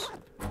purse?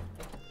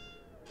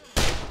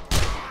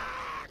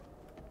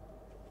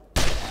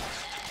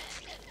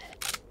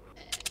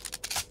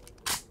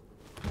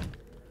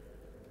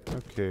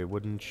 Okay,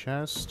 wooden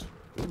chest.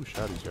 Ooh,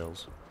 shoddy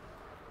tails.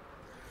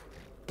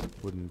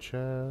 Wooden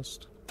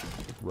chest.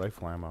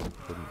 Rifle ammo.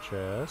 Wooden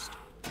chest.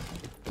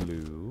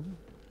 Blue.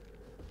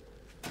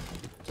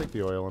 Take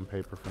the oil and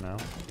paper for now.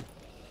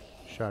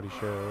 Shoddy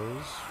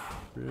shells.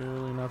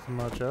 Really nothing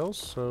much else,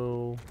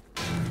 so...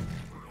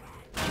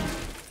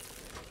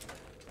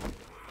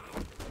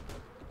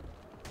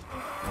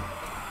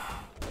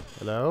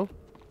 Hello?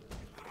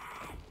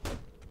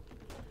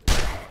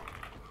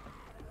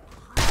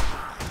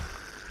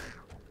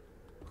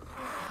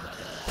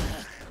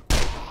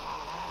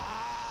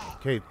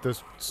 Okay,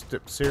 this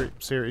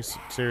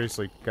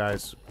seriously,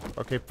 guys.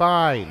 Okay,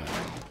 fine.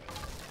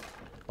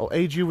 I'll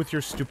aid you with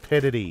your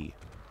stupidity.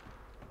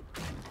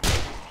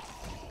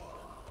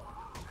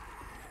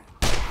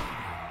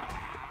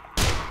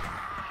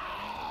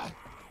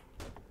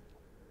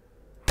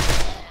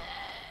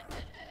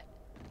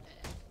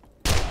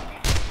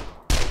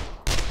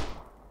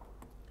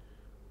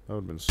 That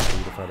would have been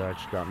sweet if I'd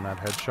actually gotten that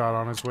headshot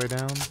on his way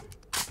down.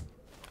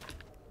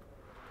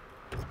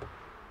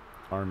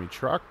 Army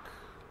truck.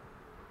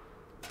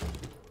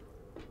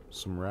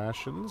 Some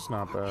rations,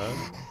 not bad.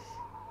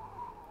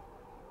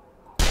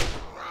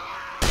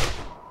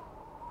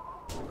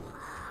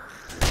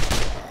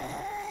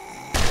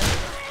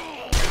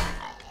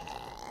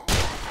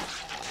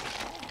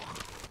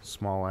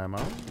 Small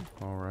ammo,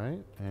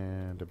 alright,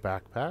 and a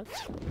backpack.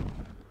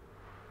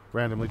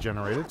 Randomly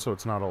generated, so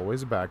it's not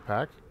always a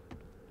backpack.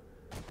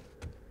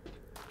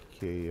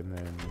 Okay, and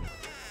then...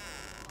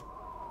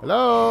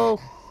 Hello?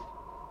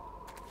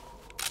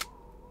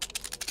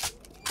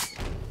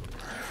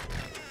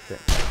 Okay.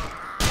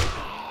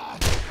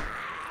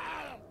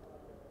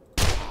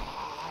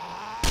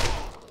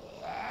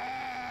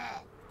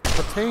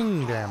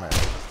 Pating, damn it.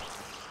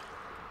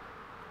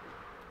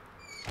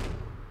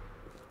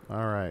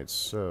 Alright,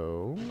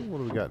 so... What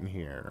do we got in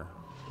here?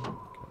 Okay,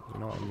 you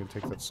know what? I'm going to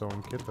take that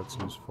sewing kit. That's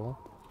useful.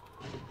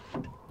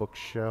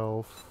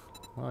 Bookshelf.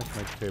 Well, I can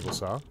make a table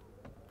saw.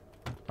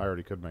 I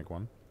already could make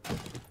one.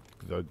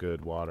 The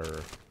good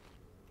water.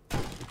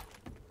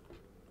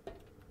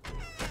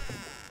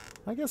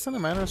 I guess in a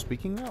manner of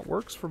speaking, that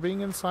works for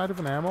being inside of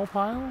an ammo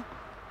pile.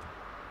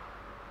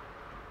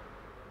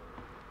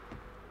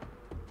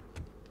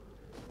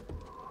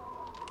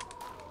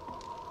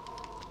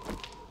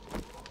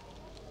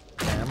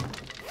 Bam.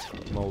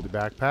 Moldy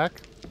backpack.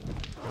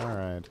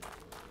 Alright.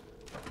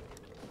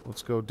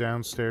 Let's go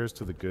downstairs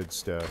to the good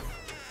stuff.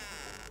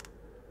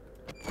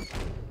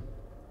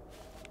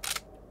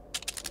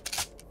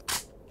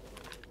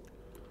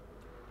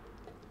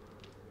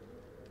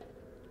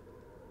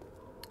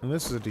 And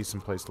this is a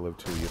decent place to live,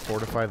 too. You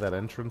fortify that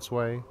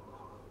entranceway,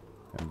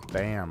 and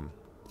bam.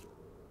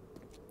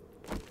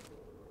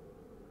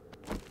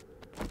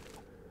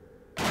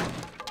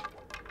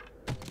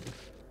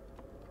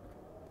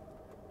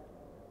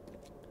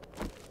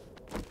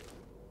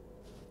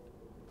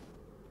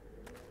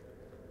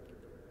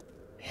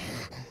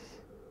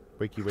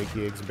 Wakey,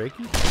 wakey, eggs and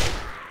bakey.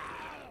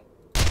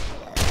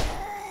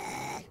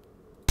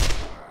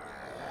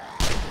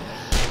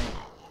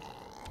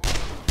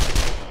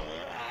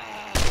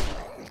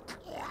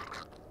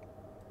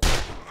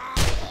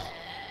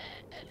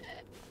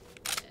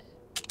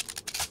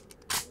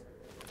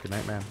 Good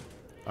night, man.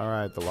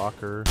 Alright, the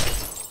locker.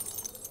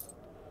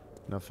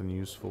 Nothing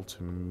useful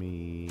to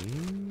me.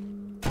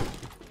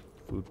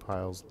 Food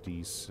pile's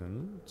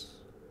decent.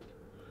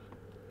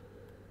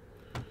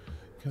 You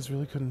guys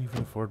really couldn't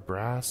even afford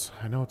brass.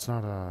 I know it's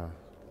not a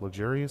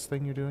luxurious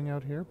thing you're doing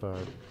out here,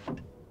 but...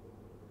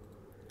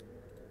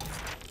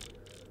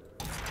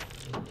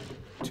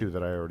 2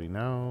 that I already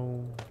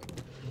know.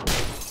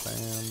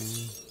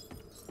 Bam.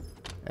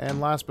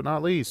 And last but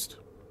not least.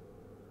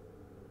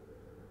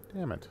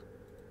 Damn it.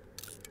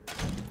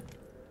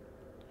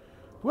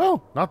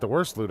 Well, not the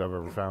worst loot I've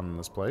ever found in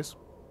this place.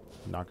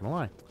 Not gonna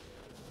lie.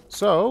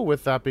 So,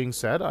 with that being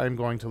said, I'm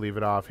going to leave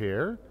it off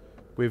here.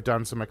 We've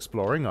done some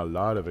exploring, a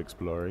lot of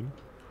exploring.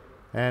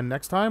 And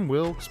next time,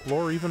 we'll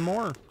explore even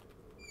more.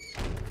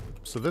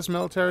 So this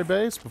military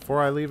base,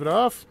 before I leave it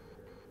off,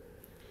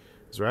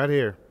 is right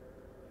here.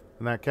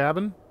 In that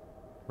cabin,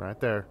 right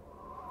there.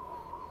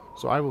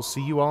 So I will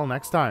see you all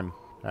next time.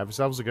 Have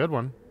yourselves a good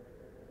one.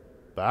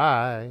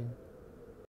 Bye.